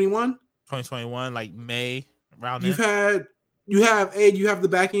 2021? 2021, like May around there. You have the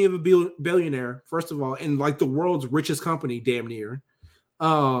backing of a billionaire, first of all, and like the world's richest company, damn near.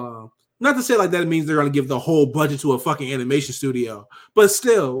 Not to say like that it means they're gonna give the whole budget to a fucking animation studio, but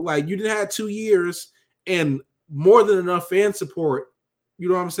still, like you didn't have 2 years and more than enough fan support, you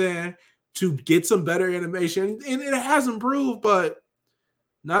know what I'm saying, to get some better animation. And it has improved, but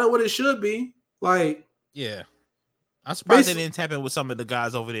not at what it should be. Like, yeah. I'm surprised they didn't tap in with some of the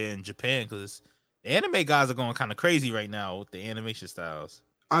guys over there in Japan, because the anime guys are going kind of crazy right now with the animation styles.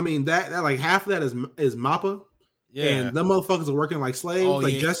 I mean, that like half of that is MAPPA. Yeah. And them motherfuckers are working like slaves,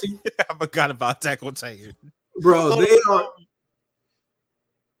 like Jesse. I forgot about Attack on Titan. Bro, they are.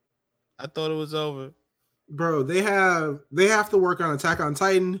 I thought it was over. Bro, they have to work on Attack on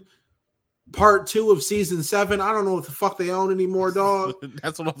Titan, part 2 of season 7. I don't know what the fuck they own anymore, dog.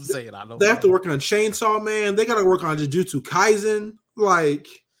 That's what I'm saying. I know. They have to work on Chainsaw Man. They got to work on Jujutsu Kaisen. Like,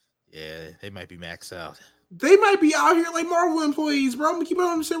 yeah, they might be maxed out. They might be out here like Marvel employees, bro. I'm gonna keep it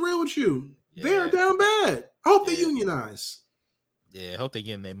on real with you. Yeah. They are down bad. I hope they unionize. Yeah, I hope they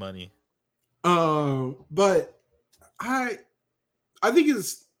getting their money. But I think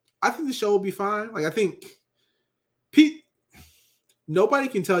the show will be fine. Like, I think nobody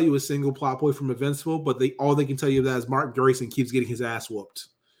can tell you a single plot point from Invincible, but all they can tell you that is Mark Grayson keeps getting his ass whooped.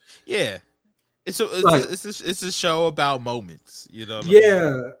 Yeah. It's a show about moments, you know.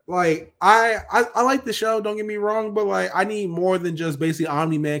 Like I like the show. Don't get me wrong, but like I need more than just basically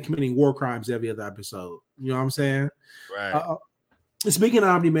Omni-Man committing war crimes every other episode. You know what I'm saying? Right. Speaking of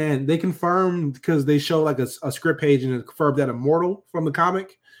Omni-Man, they confirmed because they show like a script page and it confirmed that Immortal from the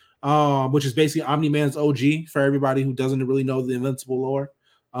comic, which is basically Omni-Man's OG for everybody who doesn't really know the Invincible lore,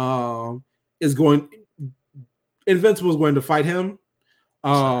 Invincible is going to fight him.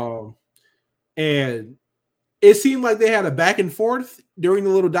 And it seemed like they had a back and forth during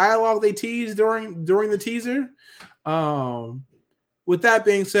the little dialogue they teased during the teaser. With that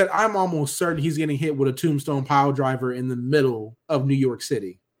being said, I'm almost certain he's getting hit with a tombstone pile driver in the middle of New York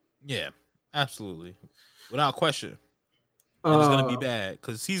City. Yeah, absolutely, without question. And it's gonna be bad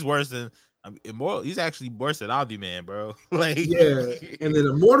because he's worse than Immortal. He's actually worse than Omni-Man, bro. Like, yeah, and then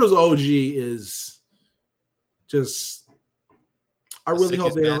Immortal's OG is just. I really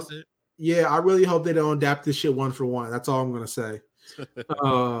hope they don't. Yeah, I really hope they don't adapt this shit 1 for 1. That's all I'm gonna say.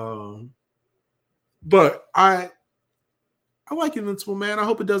 But I like Invincible, man. I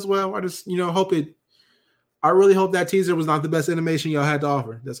hope it does well. I just, hope it. I really hope that teaser was not the best animation y'all had to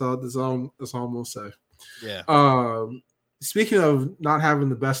offer. That's all I'm gonna say. Yeah. Speaking of not having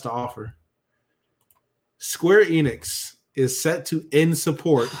the best to offer, Square Enix is set to end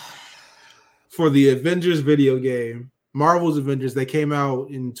support for the Avengers video game. Marvel's Avengers, they came out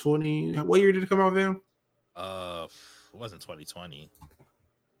in what year did it come out, Van? It wasn't 2020.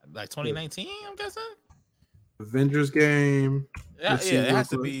 Like 2019, I'm guessing. Avengers game. Yeah, Let's see it real has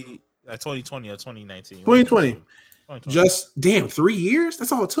to quick. be 2020 or 2019. 2020. 2020. Just damn 3 years.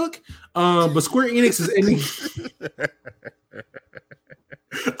 That's all it took. But Square Enix is ending.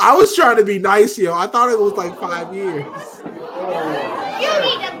 I was trying to be nice, yo. I thought it was like 5 years. You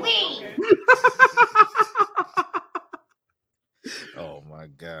need to leave. Oh my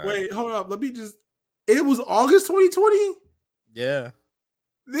god. Wait, hold up. Let me just. It was August 2020. Yeah.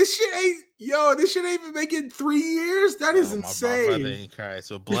 This shit ain't even making 3 years. That is My insane. brother in Christ.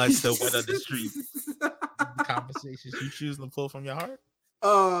 So blood still wet on the street. Conversations you choose to pull from your heart.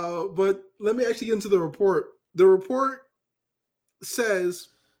 But let me actually get into the report. The report says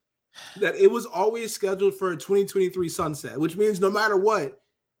that it was always scheduled for a 2023 sunset, which means no matter what,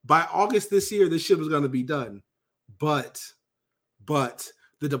 by August this year, this shit was going to be done. But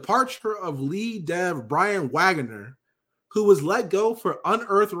the departure of lead dev Brian Wagner, who was let go for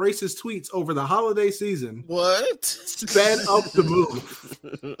unearthed racist tweets over the holiday season, What? sped up the move.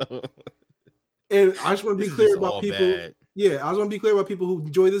 And I just want to be clear about people. Bad. Yeah, I just want to be clear about people who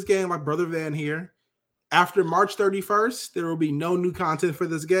enjoy this game, like Brother Van here. After March 31st, there will be no new content for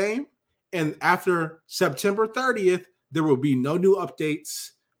this game. And after September 30th, there will be no new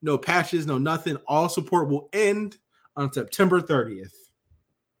updates, no patches, no nothing. All support will end on September 30th.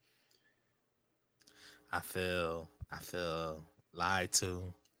 I feel lied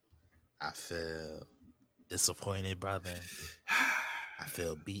to. I feel disappointed, brother. I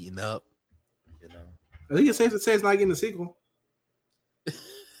feel beaten up. You know. I think it's safe to say it's not getting a sequel.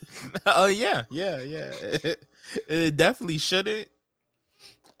 Oh yeah. It definitely shouldn't.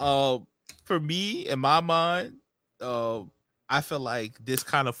 For me, in my mind, I feel like this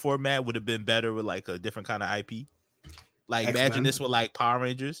kind of format would have been better with like a different kind of IP. Like X-Men. imagine this with like Power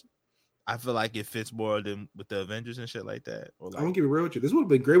Rangers. I feel like it fits more than with the Avengers and shit like that. Or I'm like gonna keep it real with you. This would have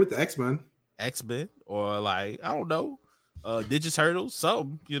been great with the X-Men. X-Men, or like I don't know, Ninja Turtles,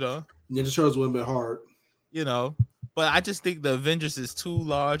 something, you know. Ninja Turtles would have been hard. You know, but I just think the Avengers is too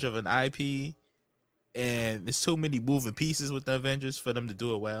large of an IP, and there's too many moving pieces with the Avengers for them to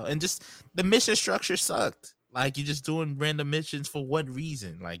do it well. And just the mission structure sucked. Like you're just doing random missions for what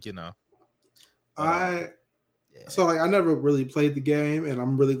reason? Like, you know. So like I never really played the game, and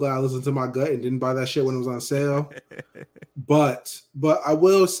I'm really glad I listened to my gut and didn't buy that shit when it was on sale. But I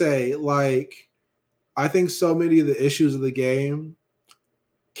will say, like, I think so many of the issues of the game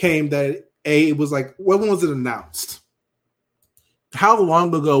came that it was like, when was it announced? How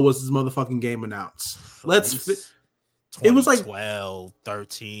long ago was this motherfucking game announced? It was like 12,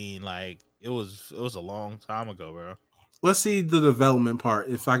 13, like it was a long time ago, bro. Let's see the development part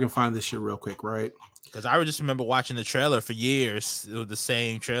if I can find this shit real quick, right? Because I just remember watching the trailer for years. It was the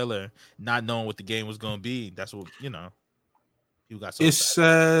same trailer, not knowing what the game was going to be. That's what, you know. People got so It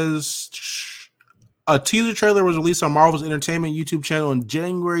excited. says a teaser trailer was released on Marvel's Entertainment YouTube channel in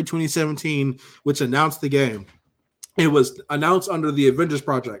January 2017, which announced the game. It was announced under the Avengers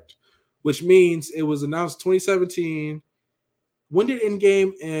Project, which means it was announced 2017. When did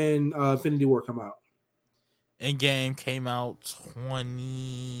Endgame and Infinity War come out? Endgame came out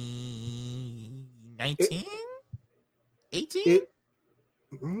 2019? 18?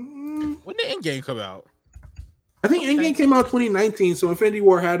 When did Endgame come out? I think Endgame came out 2019, so Infinity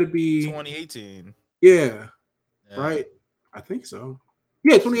War had to be 2018. Yeah, right. I think so.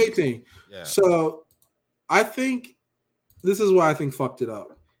 Yeah, 2018. Yeah. So I think this is why I think fucked it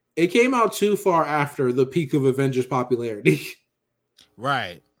up. It came out too far after the peak of Avengers popularity.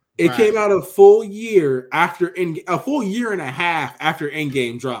 Right. It came out a full year after a full year and a half after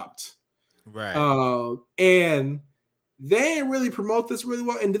Endgame dropped. Right. And they didn't really promote this really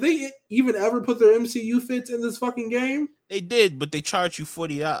well. And did they even ever put their MCU fits in this fucking game? They did, but they charged you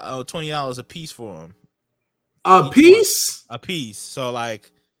 $20 a piece for them. A piece? A piece. So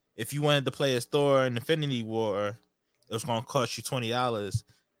like, if you wanted to play as Thor in Infinity War, it was going to cost you $20.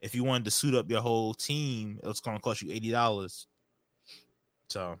 If you wanted to suit up your whole team, it was going to cost you $80.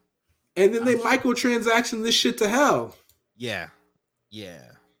 So, and then they microtransaction this shit to hell. Yeah.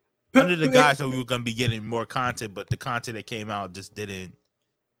 Under the guise that we were going to be getting more content, but the content that came out just didn't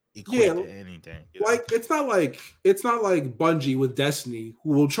equate to anything. You know? Like it's not like Bungie with Destiny,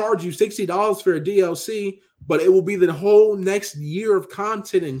 who will charge you $60 for a DLC, but it will be the whole next year of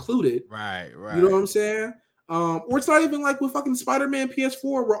content included. Right. You know what I'm saying? Or it's not even like with fucking Spider-Man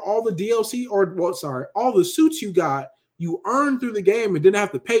PS4, where all the DLC all the suits you got, you earned through the game and didn't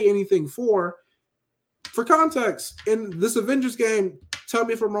have to pay anything for. For context, in this Avengers game, tell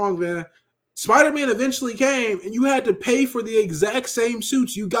me if I'm wrong, Van, Spider-Man eventually came and you had to pay for the exact same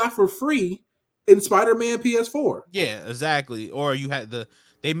suits you got for free in Spider-Man PS4. Yeah, exactly. Or you had the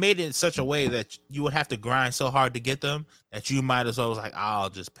they made it in such a way that you would have to grind so hard to get them that you might as well was like, I'll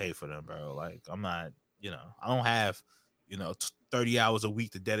just pay for them, bro. Like I'm not, I don't have, 30 hours a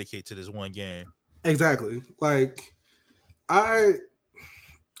week to dedicate to this one game. Exactly. Like I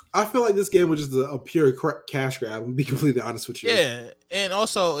feel like this game was just a pure cash grab. I'm be completely honest with you. Yeah, and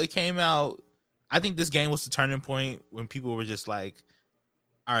also it came out. I think this game was the turning point when people were just like,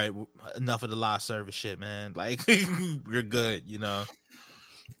 "All right, enough of the live service shit, man. Like, we're good."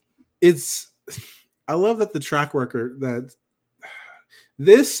 I love that the track record that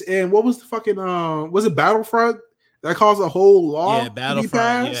this and what was the fucking was it Battlefront that caused a whole law? Yeah,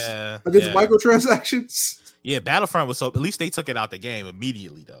 Battlefront. Yeah, against microtransactions. Yeah, Battlefront was so. At least they took it out the game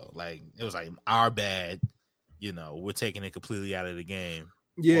immediately, though. Like it was like our bad. We're taking it completely out of the game.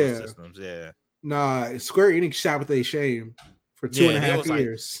 Yeah, systems. Yeah. Nah, Square Enix shot with a shame for 2.5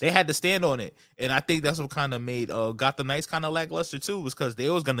 years. They had to stand on it, and I think that's what kind of made Gotham Knights kind of lackluster too, was because they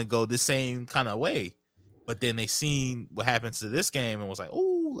was gonna go the same kind of way, but then they seen what happens to this game and was like,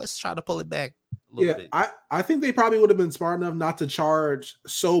 "Oh, let's try to pull it back." A little bit. I think they probably would have been smart enough not to charge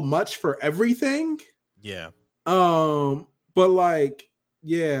so much for everything. Yeah. But like,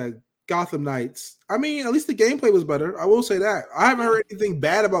 yeah. Gotham Knights. I mean, at least the gameplay was better. I will say that. I haven't heard anything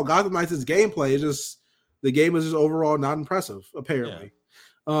bad about Gotham Knights' gameplay. It's just the game is just overall not impressive, apparently.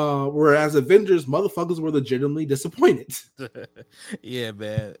 Yeah. Whereas Avengers, motherfuckers were legitimately disappointed. Yeah,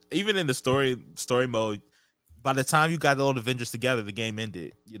 man. Even in the story mode, by the time you got all the Avengers together, the game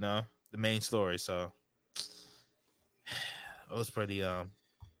ended. The main story. So it was pretty.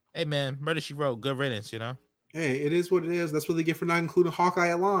 Hey, man, Murder She Wrote, good riddance. Hey, it is what it is. That's what they get for not including Hawkeye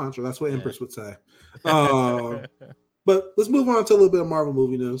at launch, or that's what Empress would say. But let's move on to a little bit of Marvel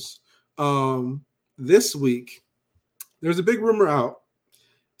movie news. This week, there's a big rumor out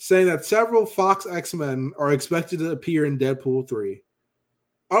saying that several Fox X-Men are expected to appear in Deadpool 3.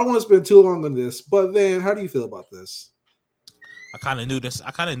 I don't want to spend too long on this, but then how do you feel about this? I kind of knew this.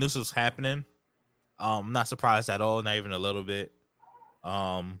 I kind of knew this was happening. I'm not surprised at all, not even a little bit.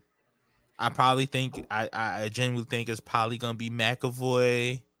 I probably think I genuinely think it's probably gonna be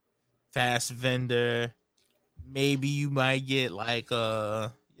McAvoy, Fassbender. Maybe you might get like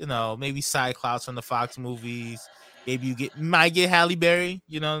maybe Cyclops from the Fox movies. Maybe you might get Halle Berry.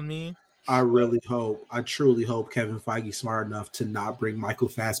 You know what I mean? I truly hope Kevin Feige's smart enough to not bring Michael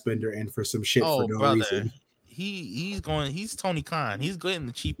Fassbender in for some shit for no reason. He's Tony Khan. He's getting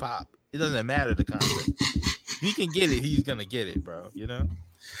the cheap pop. It doesn't matter the concept. He can get it. He's gonna get it, bro.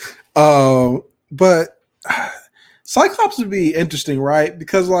 But Cyclops would be interesting, right?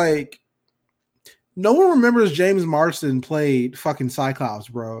 Because like no one remembers James Marsden played fucking Cyclops,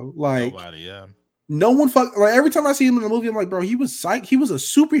 bro. Like nobody, yeah. No one like every time I see him in the movie, I'm like, bro, he was a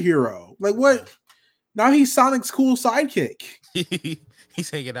superhero. Like what? Now he's Sonic's cool sidekick. He's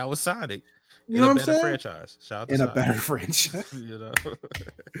hanging out with Sonic. You know what I'm saying? Franchise. Shout out to in Sonic. A better franchise.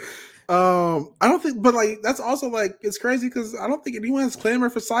 I don't think, but like that's also like it's crazy because I don't think anyone has clamor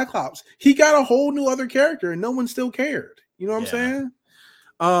for Cyclops. He got a whole new other character and no one still cared. You know what I'm saying?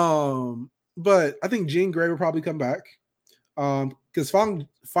 But I think Jean Grey will probably come back. Because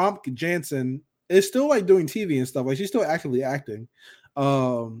Famke Janssen is still like doing TV and stuff. Like she's still actively acting.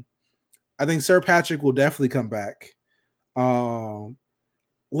 I think Sir Patrick will definitely come back.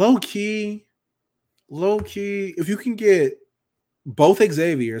 Low key, if you can get both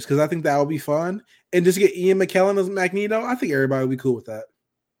Xaviers, because I think that would be fun, and just get Ian McKellen as Magneto, I think everybody would be cool with that.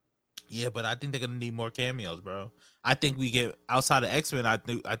 Yeah, but I think they're gonna need more cameos, bro. I think we get outside of X-Men. I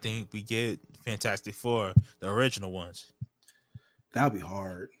think we get Fantastic Four, the original ones. That would be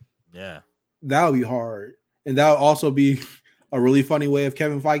hard. Yeah, that would be hard, and that would also be a really funny way of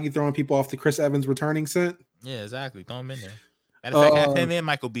Kevin Feige throwing people off the Chris Evans returning scent. Yeah, exactly. Throw him in there. Matter of fact, have him and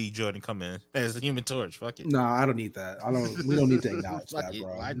Michael B. Jordan come in as the Human Torch. Fuck it. Nah, I don't need that. We don't need to acknowledge that,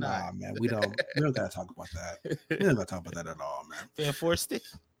 bro. Why not? Nah, man, we don't gotta talk about that. We don't gotta talk about that at all, man. Fan Force stick.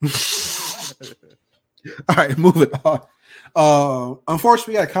 All right, moving on.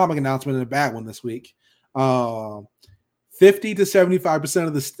 Unfortunately, we got a comic announcement and a bad one this week. 50 to 75%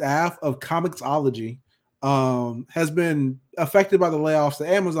 of the staff of Comixology has been affected by the layoffs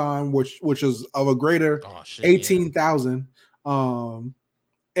at Amazon, which is of a greater 18,000. And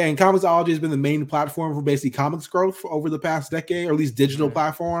Comixology has been the main platform for basically comics growth over the past decade, or at least digital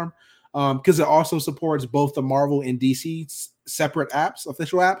platform, because it also supports both the Marvel and DC separate apps,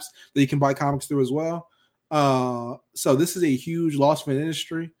 official apps that you can buy comics through as well. So this is a huge loss for the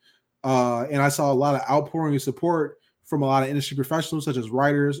industry. And I saw a lot of outpouring of support from a lot of industry professionals, such as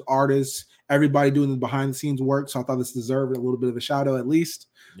writers, artists, everybody doing the behind the scenes work. So I thought this deserved a little bit of a shout out at least.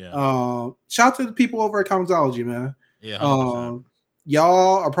 Yeah. Shout out to the people over at Comixology, man. Yeah.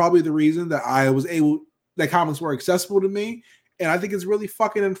 y'all are probably the reason that that comics were accessible to me. And I think it's really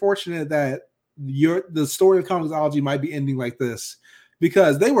fucking unfortunate that the story of Comixology might be ending like this,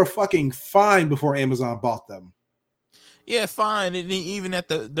 because they were fucking fine before Amazon bought them. Yeah, fine. And even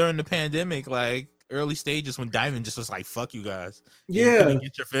during the pandemic, like early stages when Diamond just was like, "Fuck you guys." You couldn't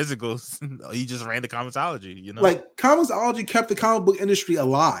get your physicals. You just ran to Comixology. You know, like Comixology kept the comic book industry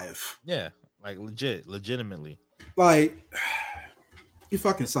alive. Yeah, like legitimately. Like, it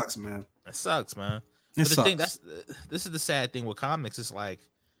fucking sucks, man. It sucks, man. It But the sucks. thing this is the sad thing with comics. It's like,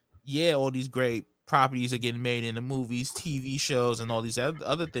 yeah, all these great properties are getting made into movies, TV shows, and all these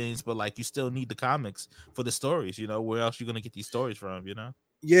other things, but like you still need the comics for the stories. You know, where else you gonna get these stories from? You know.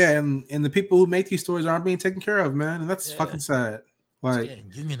 Yeah, and the people who make these stories aren't being taken care of, man, and that's fucking sad. Like,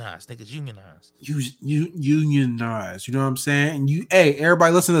 unionized, niggas unionized. Unionized. You know what I'm saying? And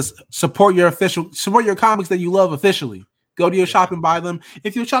everybody listen to this. Support your comics that you love officially. Go to your shop and buy them.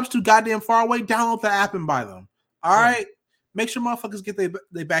 If your shop's too goddamn far away, download the app and buy them. All right. Make sure motherfuckers get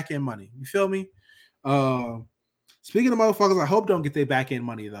their back end money. You feel me? Speaking of motherfuckers, I hope don't get their back end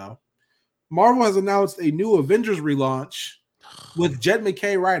money though. Marvel has announced a new Avengers relaunch with Jed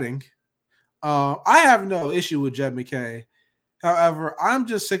McKay writing. I have no issue with Jed McKay. However, I'm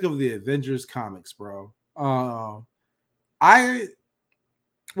just sick of the Avengers comics, bro. We're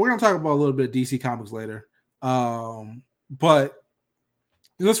gonna talk about a little bit of DC comics later. But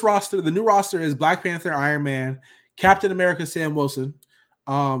this roster, the new roster is Black Panther, Iron Man, Captain America, Sam Wilson,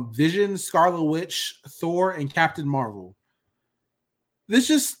 Vision, Scarlet Witch, Thor, and Captain Marvel. That's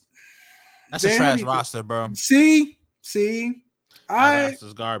a trash roster, bro. See, This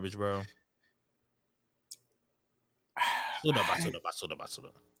is garbage, bro.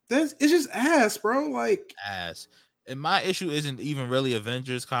 It's just ass, bro. Like ass. And my issue isn't even really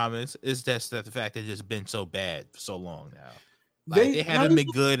Avengers comics. It's just that the fact that it's just been so bad for so long now. Like they haven't been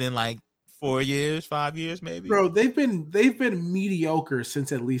good in like 4 years, 5 years, maybe. Bro, they've been mediocre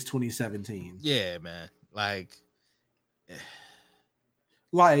since at least 2017. Yeah, man. Like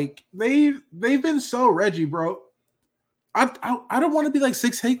they've been so Reggie, bro. I don't want to be like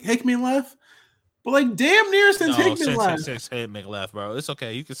six Hickman left, but like damn near since Hickman left. Six Hickman left, bro. It's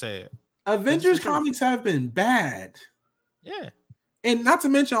okay. You can say it. Avengers comics have been bad. Yeah. And not to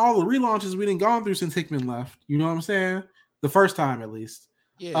mention all the relaunches we done gone through since Hickman left. You know what I'm saying? The first time, at least.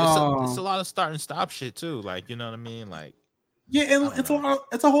 Yeah, it's a lot of start and stop shit too. Like, you know what I mean? Like, yeah, and it's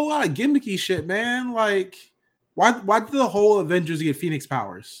a whole lot of gimmicky shit, man. Like, why did the whole Avengers get Phoenix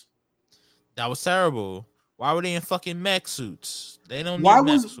powers? That was terrible. Why were they in fucking mech suits? They don't. Why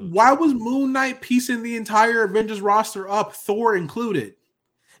was Moon Knight piecing the entire Avengers roster up, Thor included?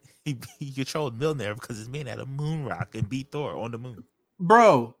 He controlled Mjolnir because it's made out of moon rock and beat Thor on the moon.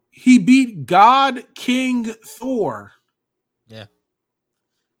 Bro, he beat God King Thor. Yeah.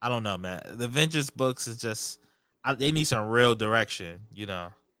 I don't know, man. The Avengers books is just they need some real direction, you know.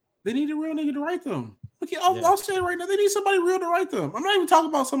 They need a real nigga to write them. Okay, I'll say it right now. They need somebody real to write them. I'm not even talking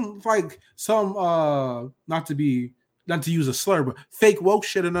about some not to use a slur, but fake woke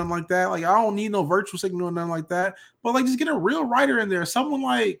shit or nothing like that. Like, I don't need no virtual signal or nothing like that. But like, just get a real writer in there. Someone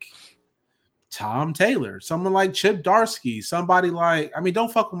like Tom Taylor, someone like Chip Darsky, somebody like, I mean,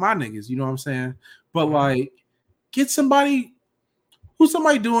 don't fuck with my niggas, you know what I'm saying? But like, get somebody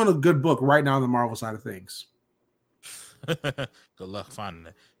doing a good book right now on the Marvel side of things. Good luck finding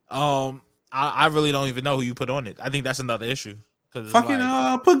it. I really don't even know who you put on it. I think that's another issue.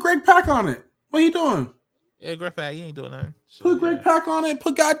 Fucking put Greg Pak on it. What are you doing? Yeah, Greg Pak, he ain't doing nothing. So, put Greg Pak on it.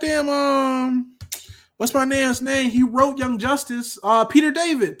 Put goddamn what's my man's name? He wrote Young Justice. Peter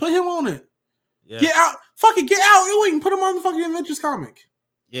David. Put him on it. Yeah. Get out. Fucking get out. Ewing. Put him on the fucking Avengers comic.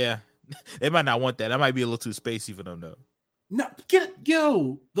 Yeah. They might not want that. That might be a little too spacey for them though. No, here's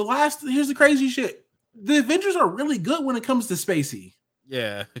the crazy shit. The Avengers are really good when it comes to spacey.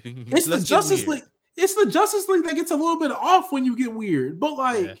 Yeah. It's the Justice League. It's the Justice League that gets a little bit off when you get weird. But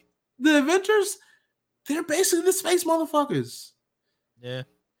like the Avengers, they're basically the space motherfuckers. Yeah.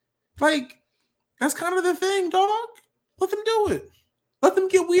 Like, that's kind of the thing, dog. Let them do it. Let them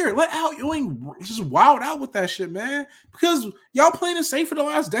get weird. Let Al Ewing just wild out with that shit, man. Because y'all playing it safe for the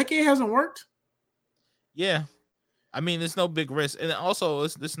last decade hasn't worked. Yeah. I mean, there's no big risk. And also,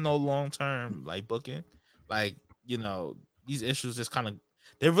 it's no long-term, like, booking. Like, you know, these issues just kind of,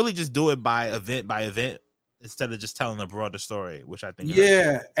 they really just do it by event instead of just telling a broader story, which I think.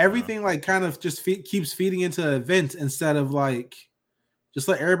 Yeah, everything like kind of just keeps feeding into events instead of like, just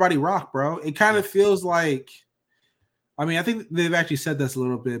let everybody rock, bro. It kind of feels like, I mean, I think they've actually said this a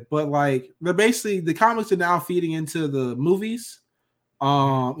little bit, but like they're basically, the comics are now feeding into the movies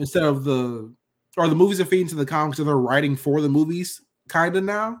instead of the movies are feeding to the comics, and they're writing for the movies kind of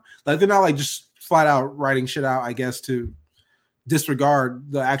now. Like they're not like just flat out writing shit out, I guess, to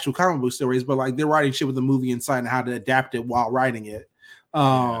disregard the actual comic book stories, but like they're writing shit with the movie inside and how to adapt it while writing it.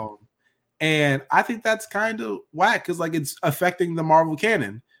 And I think that's kind of whack because like it's affecting the Marvel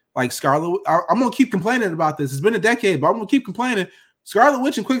canon. Like Scarlet, I'm gonna keep complaining about this. It's been a decade, but I'm gonna keep complaining. Scarlet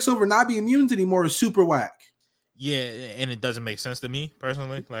Witch and Quicksilver not being mutants anymore is super whack. Yeah, and it doesn't make sense to me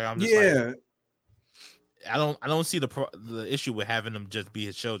personally. Like I'm just like, I don't see the issue with having them just be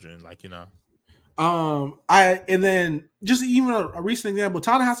his children. Like, you know. And then just even a recent example,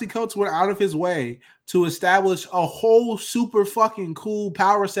 Ta-Nehisi Coates went out of his way to establish a whole super fucking cool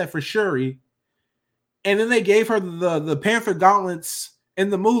power set for Shuri, and then they gave her the Panther gauntlets in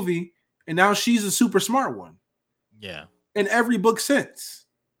the movie, and now she's a super smart one. Yeah. In every book since.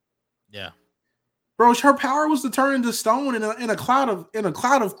 Yeah. Bro, her power was to turn into stone in a cloud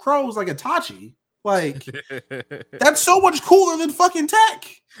of crows like Itachi. Like that's so much cooler than fucking tech.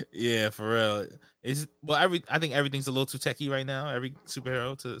 Yeah, for real. I think everything's a little too techy right now. Every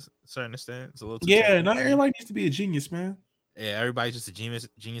superhero to a certain extent. It's a little too techy. Not everybody needs to be a genius, man. Yeah, everybody's just a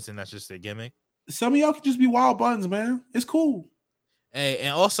genius, and that's just their gimmick. Some of y'all can just be wild buns, man. It's cool. Hey,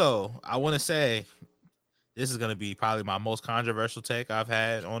 and also I want to say this is gonna be probably my most controversial take I've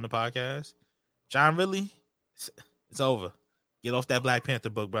had on the podcast. John Ridley, it's over. Get off that Black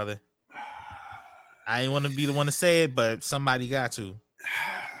Panther book, brother. I ain't want to be the one to say it, but somebody got to.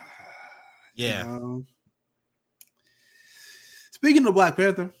 Yeah. Speaking of Black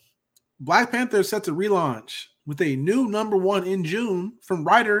Panther is set to relaunch with a new #1 in June from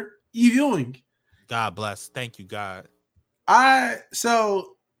writer Eve Ewing. God bless. Thank you, God. I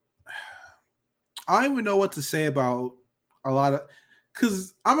don't even know what to say about a lot of,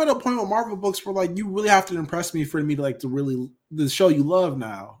 because I'm at a point with Marvel books where like you really have to impress me for me to like to really the show you love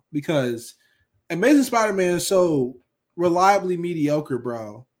now, because Amazing Spider-Man is so reliably mediocre,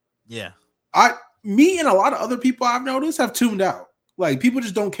 bro. Yeah. Me and a lot of other people I've noticed have tuned out. Like people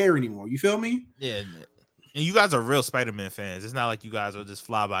just don't care anymore. You feel me? Yeah. And you guys are real Spider-Man fans. It's not like you guys are just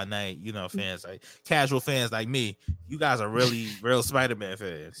fly by night, you know, fans, like casual fans like me. You guys are really real Spider-Man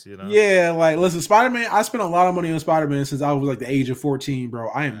fans, you know? Yeah, like listen, Spider-Man, I spent a lot of money on Spider-Man since I was like the age of 14, bro.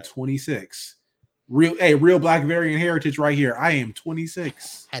 I am 26. Real Black variant heritage right here. I am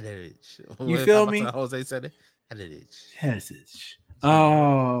 26. You feel me? Jose said it. Heritage.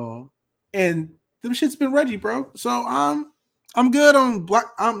 Oh, and them shit's been Reggie, bro. So I'm good on Black.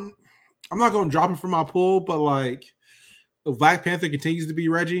 I'm not going to drop it from my pool, but like if Black Panther continues to be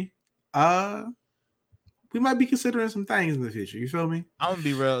Reggie, we might be considering some things in the future. You feel me? I'm gonna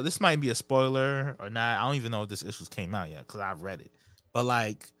be real. This might be a spoiler or not. I don't even know if this issue came out yet because I've read it. But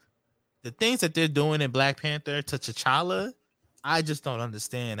like the things that they're doing in Black Panther to T'Challa, I just don't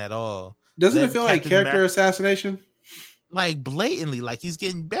understand at all. Doesn't it feel like character assassination? Like blatantly, like he's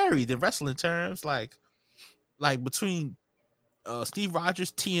getting buried in wrestling terms, like between Steve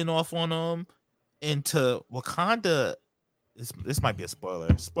Rogers teeing off on him into Wakanda. This might be a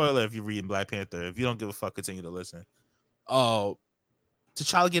spoiler. Spoiler if you're reading Black Panther. If you don't give a fuck, continue to listen. Oh,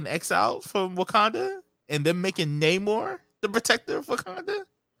 T'Challa getting exiled from Wakanda and then making Namor the protector of Wakanda.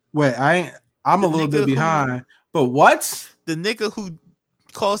 Wait, I'm a little bit behind. But what? The nigga who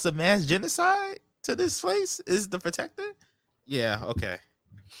caused a mass genocide to this place is the protector? Yeah, okay.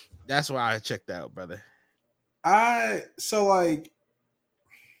 That's why I checked out, brother. So like,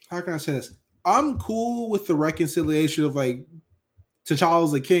 how can I say this? I'm cool with the reconciliation of like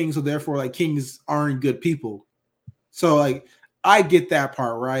T'Challa's a king, so therefore like kings aren't good people. So like I get that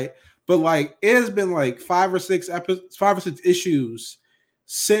part, right? But like it has been like 5 or 6 issues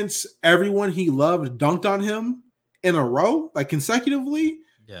since everyone he loved dunked on him in a row, like consecutively.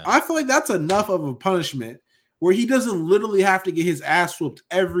 Yeah. I feel like that's enough of a punishment where he doesn't literally have to get his ass whooped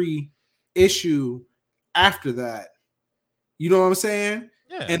every issue after that. You know what I'm saying?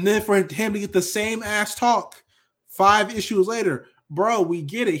 Yeah. And then for him to get the same ass talk 5 issues later, bro, we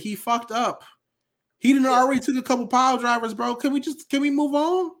get it. He fucked up. He didn't already took a couple pile drivers, bro. Can we move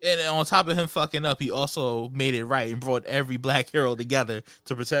on? And on top of him fucking up, he also made it right and brought every black hero together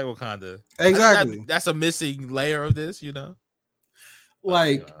to protect Wakanda. Exactly. That's a missing layer of this, you know?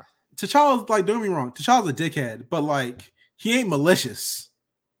 Like, T'Challa's, like, don't get me wrong, T'Challa's a dickhead, but, like, he ain't malicious.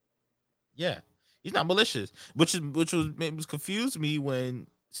 Yeah. He's not malicious, which confused me when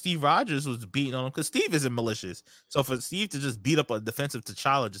Steve Rogers was beating on him, because Steve isn't malicious. So for Steve to just beat up a defensive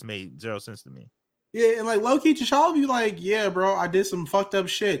T'Challa just made zero sense to me. Yeah, and like low-key T'Challa be like, yeah, bro, I did some fucked up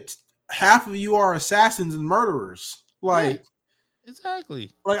shit. Half of you are assassins and murderers. Like, yeah,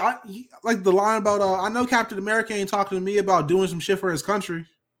 exactly. Like the line about I know Captain America ain't talking to me about doing some shit for his country.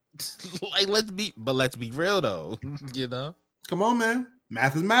 Like let's be real though, you know. Come on, man.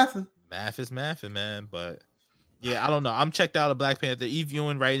 Math is mathing. Math is mathing, man. But yeah, I don't know. I'm checked out of Black Panther. Eve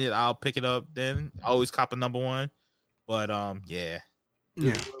Ewing writing it. I'll pick it up then. I always cop a number one. But yeah.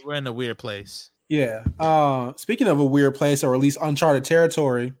 We're in a weird place. Yeah. Speaking of a weird place, or at least uncharted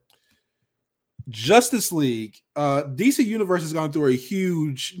territory, Justice League. DC Universe has gone through a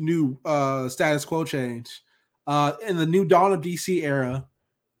huge new status quo change. In the new Dawn of DC era,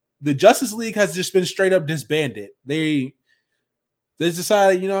 the Justice League has just been straight up disbanded. They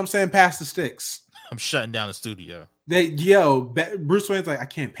decided, you know what I'm saying, pass the sticks. I'm shutting down the studio. Bruce Wayne's like, I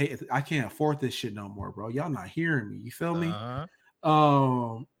can't afford this shit no more, bro. Y'all not hearing me. You feel me?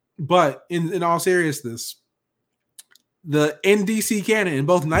 But in all seriousness, the NDC canon in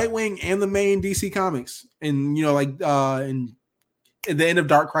both Nightwing and the main DC comics, and in the end of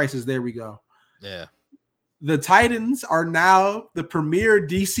Dark Crisis, there we go. Yeah. The Titans are now the premier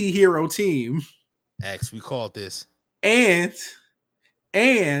DC hero team. X, we called this. And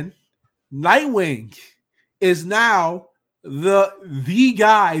Nightwing is now the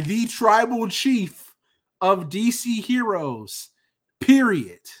guy, the tribal chief of DC heroes.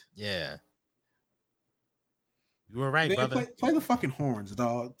 Period. Yeah. You were right, brother. Play the fucking horns,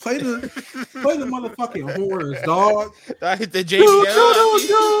 dog. Play the motherfucking horns, dog. I hit the JBL.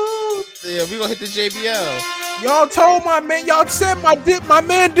 Yeah, we gonna hit the JBL. Y'all told my man. Y'all said my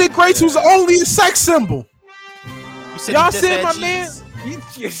man Dick Grayson was only a sex symbol. Y'all said my man.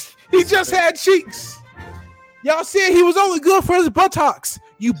 He just had cheeks. Y'all said he was only good for his buttocks.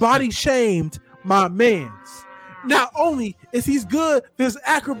 You body shamed my man's. Not only is he good for his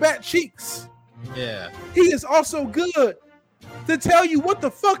acrobat cheeks, yeah, he is also good to tell you what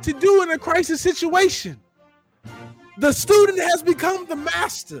the fuck to do in a crisis situation. The student has become the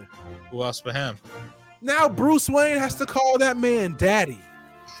master. Who else but him? Now Bruce Wayne has to call that man daddy.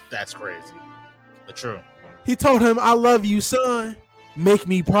 That's crazy. But true. He told him, I love you, son. Make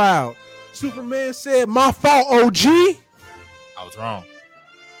me proud. Superman said, my fault, OG. I was wrong.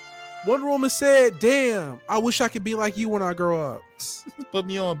 Wonder Woman said, damn, I wish I could be like you when I grow up. Put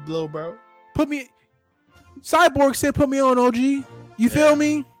me on, Blow, bro. Cyborg said, put me on, OG. You feel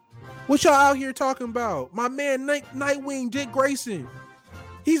me? What y'all out here talking about? My man Nightwing, Dick Grayson.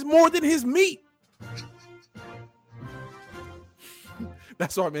 He's more than his meat.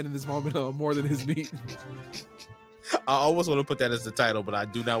 That's what I meant in this moment. More than his meat. I always want to put that as the title, but I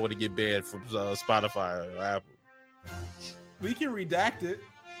do not want to get banned from Spotify or Apple. We can redact it.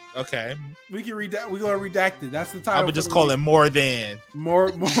 Okay. We can redact. We're gonna redact it. That's the title. I would just call it More Than.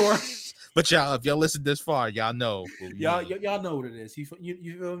 More. But y'all, if y'all listen this far, y'all know. Y'all know what it is. You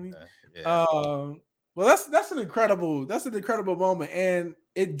feel me? Yeah. Well, that's an incredible moment, and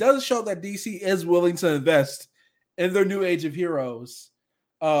it does show that DC is willing to invest in their new age of heroes.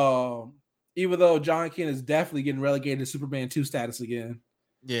 Even though John Kent is definitely getting relegated to Superman 2 status again.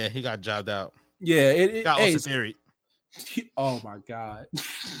 Yeah, he got jobbed out. Yeah, it got also buried. Oh my god.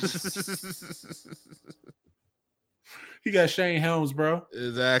 He got Shane Helms, bro.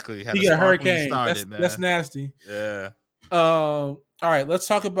 Exactly. He got Hurricane. That's nasty. Yeah. All right, let's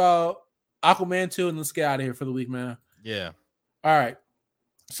talk about Aquaman 2 and let's get out of here for the week, man. Yeah. All right.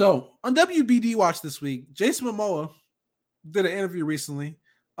 So on WBD Watch this week, Jason Momoa did an interview recently.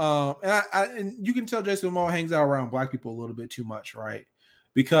 And you can tell Jason Momoa hangs out around black people a little bit too much, right?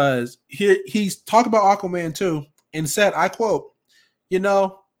 Because he's talked about Aquaman 2 and said, I quote,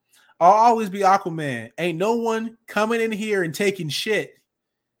 I'll always be Aquaman. Ain't no one coming in here and taking shit.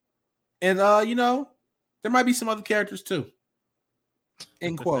 And, there might be some other characters too.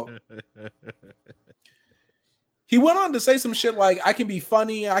 End quote. He went on to say some shit like, I can be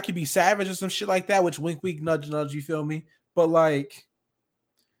funny, I can be savage or some shit like that, which wink, wink, nudge, nudge, you feel me? But like,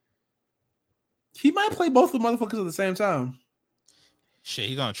 he might play both the motherfuckers at the same time. Shit,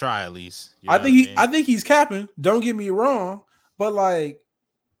 he's gonna try at least. I think he's capping. Don't get me wrong, but like,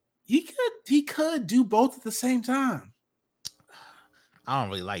 he could do both at the same time. I don't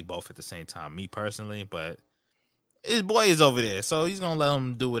really like both at the same time, me personally, but his boy is over there, so he's gonna let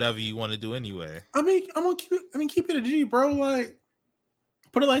him do whatever you want to do anyway. I mean, keep it a G, bro. Like,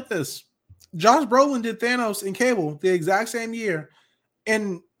 put it like this: Josh Brolin did Thanos in Cable the exact same year,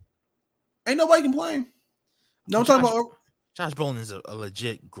 and ain't nobody complain. No, I'm talking about Josh Brolin is a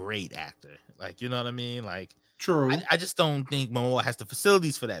legit great actor. Like, you know what I mean? Like, true. I just don't think Momoa has the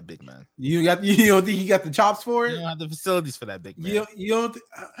facilities for that big man. You don't think he got the chops for it? You don't have the facilities for that big man.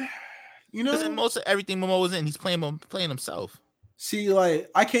 Because most of everything Momoa was in, he's playing himself. See, like,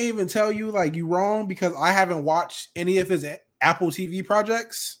 I can't even tell you, like, you wrong because I haven't watched any of his Apple TV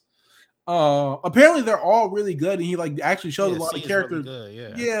projects. Apparently they're all really good, and he like actually shows a lot of characters. Really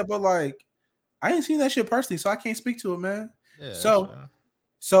good, yeah, but like, I ain't seen that shit personally, so I can't speak to it, man. Yeah.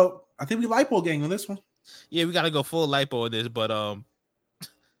 So I think we lipo gang on this one. Yeah, we gotta go full lipo on this, but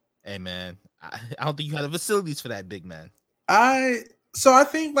hey man, I don't think you have the facilities for that, big man. I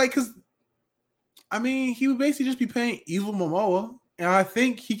think like because I mean he would basically just be paying Evil Momoa, and I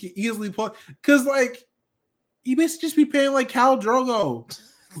think he could easily put because like he basically just be paying like Khal Drogo,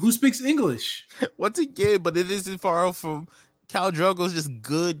 who speaks English. Once again, but it isn't far off from Khal Drogo's just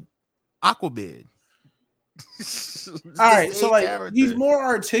good Aquaman. All right, so like he's more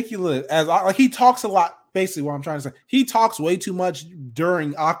articulate as like he talks a lot. Basically, what I'm trying to say, he talks way too much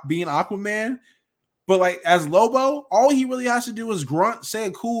during being Aquaman. But like as Lobo, all he really has to do is grunt, say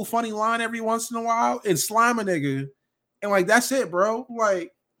a cool, funny line every once in a while, and slime a nigga, and like that's it, bro.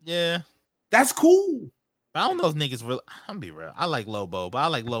 Like, yeah, that's cool. I don't know if niggas really. I'm gonna be real. I like Lobo, but I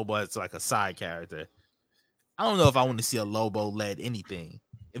like Lobo as like a side character. I don't know if I want to see a Lobo led anything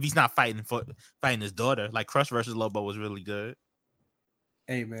if he's not fighting his daughter. Like Crush versus Lobo was really good.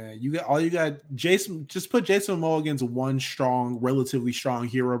 Hey man, you got Jason. Just put Jason Momoa against one relatively strong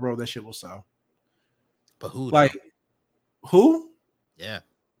hero, bro. That shit will sell. But who? Like who? Yeah.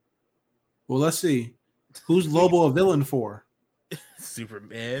 Well, let's see. Who's Lobo a villain for?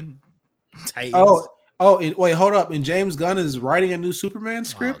 Superman. Titans. And wait, hold up. And James Gunn is writing a new Superman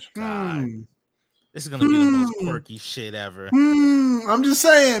script. This is gonna be the most quirky shit ever. I'm just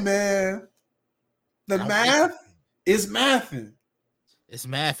saying, man. The math is mathing. It's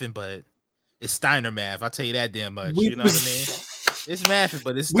mathing, but it's Steiner math. I'll tell you that damn much. You know what I mean? It's mathing,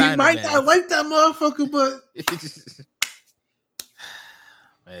 but it's Steiner math. We might not like that motherfucker, but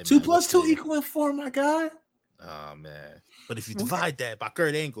 2 + 2 equaling 4, my guy. Oh man! But if you divide that by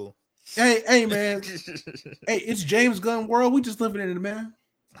Kurt Angle, hey man, hey, it's James Gunn world. We just living in it, man.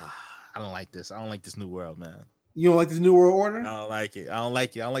 I don't like this. I don't like this new world, man. You don't like this new world order? I don't like it. I don't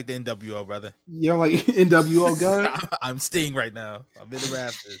like it. I don't like the NWO, brother. You don't like NWO Gunn? I'm Sting right now. I'm in the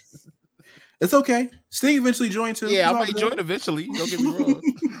rafters. It's okay. Sting eventually joined too. Yeah, I might join eventually. Don't get me wrong.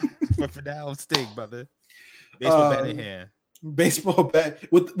 But for now, I'm Sting, brother. Baseball bat in hand. Baseball bat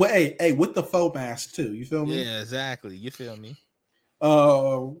with with the faux mask too. You feel me? Yeah, exactly. You feel me?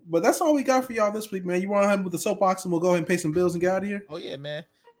 But that's all we got for y'all this week, man. You want to have with the soapbox, and we'll go ahead and pay some bills and get out of here. Oh yeah, man.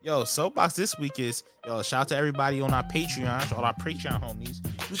 Yo, soapbox this week is shout out to everybody on our Patreon, all our Patreon homies.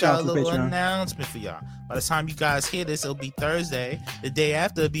 We got a little announcement for y'all. By the time you guys hear this, it'll be Thursday. The day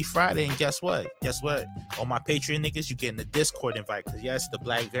after, it'll be Friday. And guess what? On my Patreon niggas, you getting the Discord invite. Because yes, the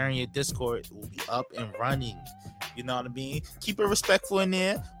Black Variant Discord will be up and running. You know what I mean? Keep it respectful in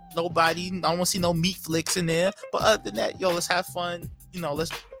there. I don't want to see no meat flicks in there. But other than that, let's have fun.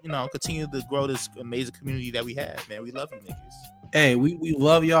 Let's continue to grow this amazing community that we have, man. We love you niggas. Hey, we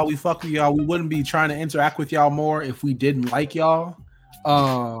love y'all. We fuck with y'all. We wouldn't be trying to interact with y'all more if we didn't like y'all.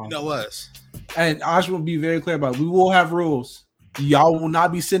 You know us. And I just want to be very clear about it. We will have rules. Y'all will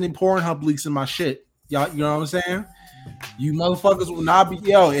not be sending Pornhub leaks in my shit. Y'all, you know what I'm saying? You motherfuckers will not be.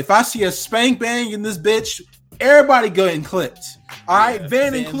 If I see a spank bang in this bitch, everybody getting clipped. All right,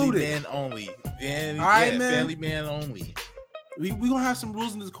 Van included. Man only. Family man only. We gonna have some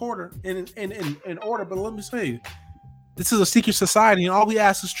rules in this quarter in order, but let me say. This is a secret society, and all we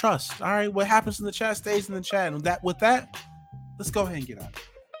ask is trust. All right, what happens in the chat stays in the chat. And with that, let's go ahead and get out.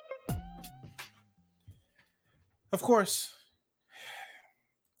 Of course,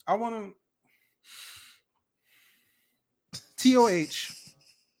 I want to TOH,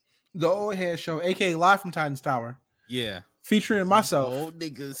 the Old Head Show, aka live from Titans Tower. Yeah, featuring myself, old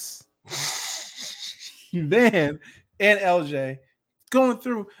niggas, Van and LJ. Going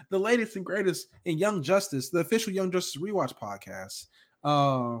through the latest and greatest in Young Justice, the official Young Justice Rewatch podcast.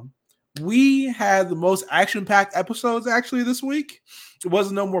 We had the most action-packed episodes actually this week. It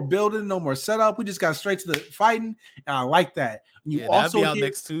wasn't no more building, no more setup. We just got straight to the fighting, and I like that. You also that'll be out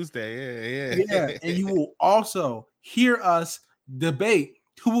next Tuesday. Yeah, and you will also hear us debate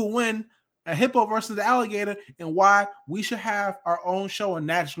who will win a hippo versus the alligator and why we should have our own show on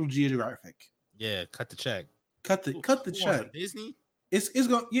National Geographic. Yeah, cut the check. Cut the check. Disney. It's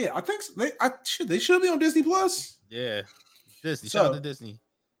going. Yeah, I think so. They should be on Disney Plus. Yeah, Disney. Shout out to Disney.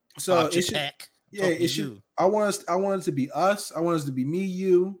 So it should. Yeah, it should. I want it to be us. I want us to be me,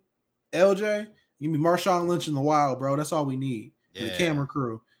 you, LJ. You be Marshawn Lynch in the wild, bro. That's all we need. Yeah. The camera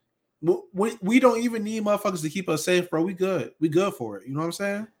crew. We don't even need motherfuckers to keep us safe, bro. We good. We good for it. You know what I'm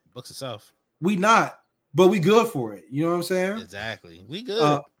saying? Books itself. We not, but we good for it. You know what I'm saying? Exactly. We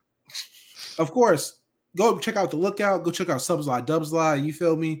good. Of course. Go check out The Lookout. Go check out Subslide, Dubslide. You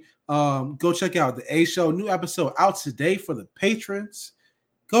feel me? Go check out the A Show. New episode out today for the patrons.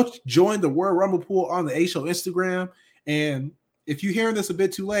 Go join the World Rumble Pool on the A Show Instagram. And if you're hearing this a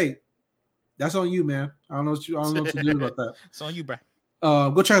bit too late, That's on you, man. I don't know what to do about that. It's on you, bro.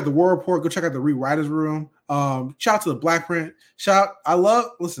 Go check out the War Report. Go check out the Rewriters Room. Shout out to the Black Print. I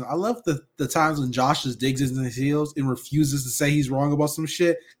love the times when Josh just digs into his heels and refuses to say he's wrong about some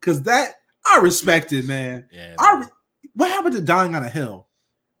shit. Cause that I respect it, man. Yeah. What happened to dying on a hill?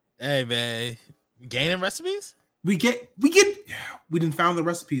 Hey, man. Gaining recipes? We didn't found the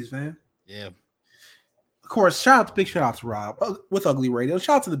recipes, man. Yeah. Of course, big shout out to Rob with Ugly Radio.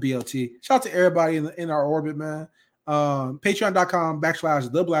 Shout out to the BLT. Shout out to everybody in our orbit, man.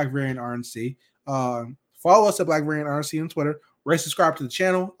 Patreon.com/The Black Variant RNC. Follow us at Black Variant RNC on Twitter. Rate, subscribe to the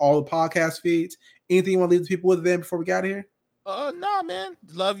channel, all the podcast feeds. Anything you want to leave the people with then before we get out of here? No, man.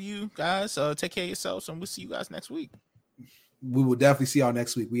 Love you guys. Take care of yourselves, and we'll see you guys next week. We will definitely see y'all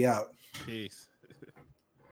next week. We out. Peace.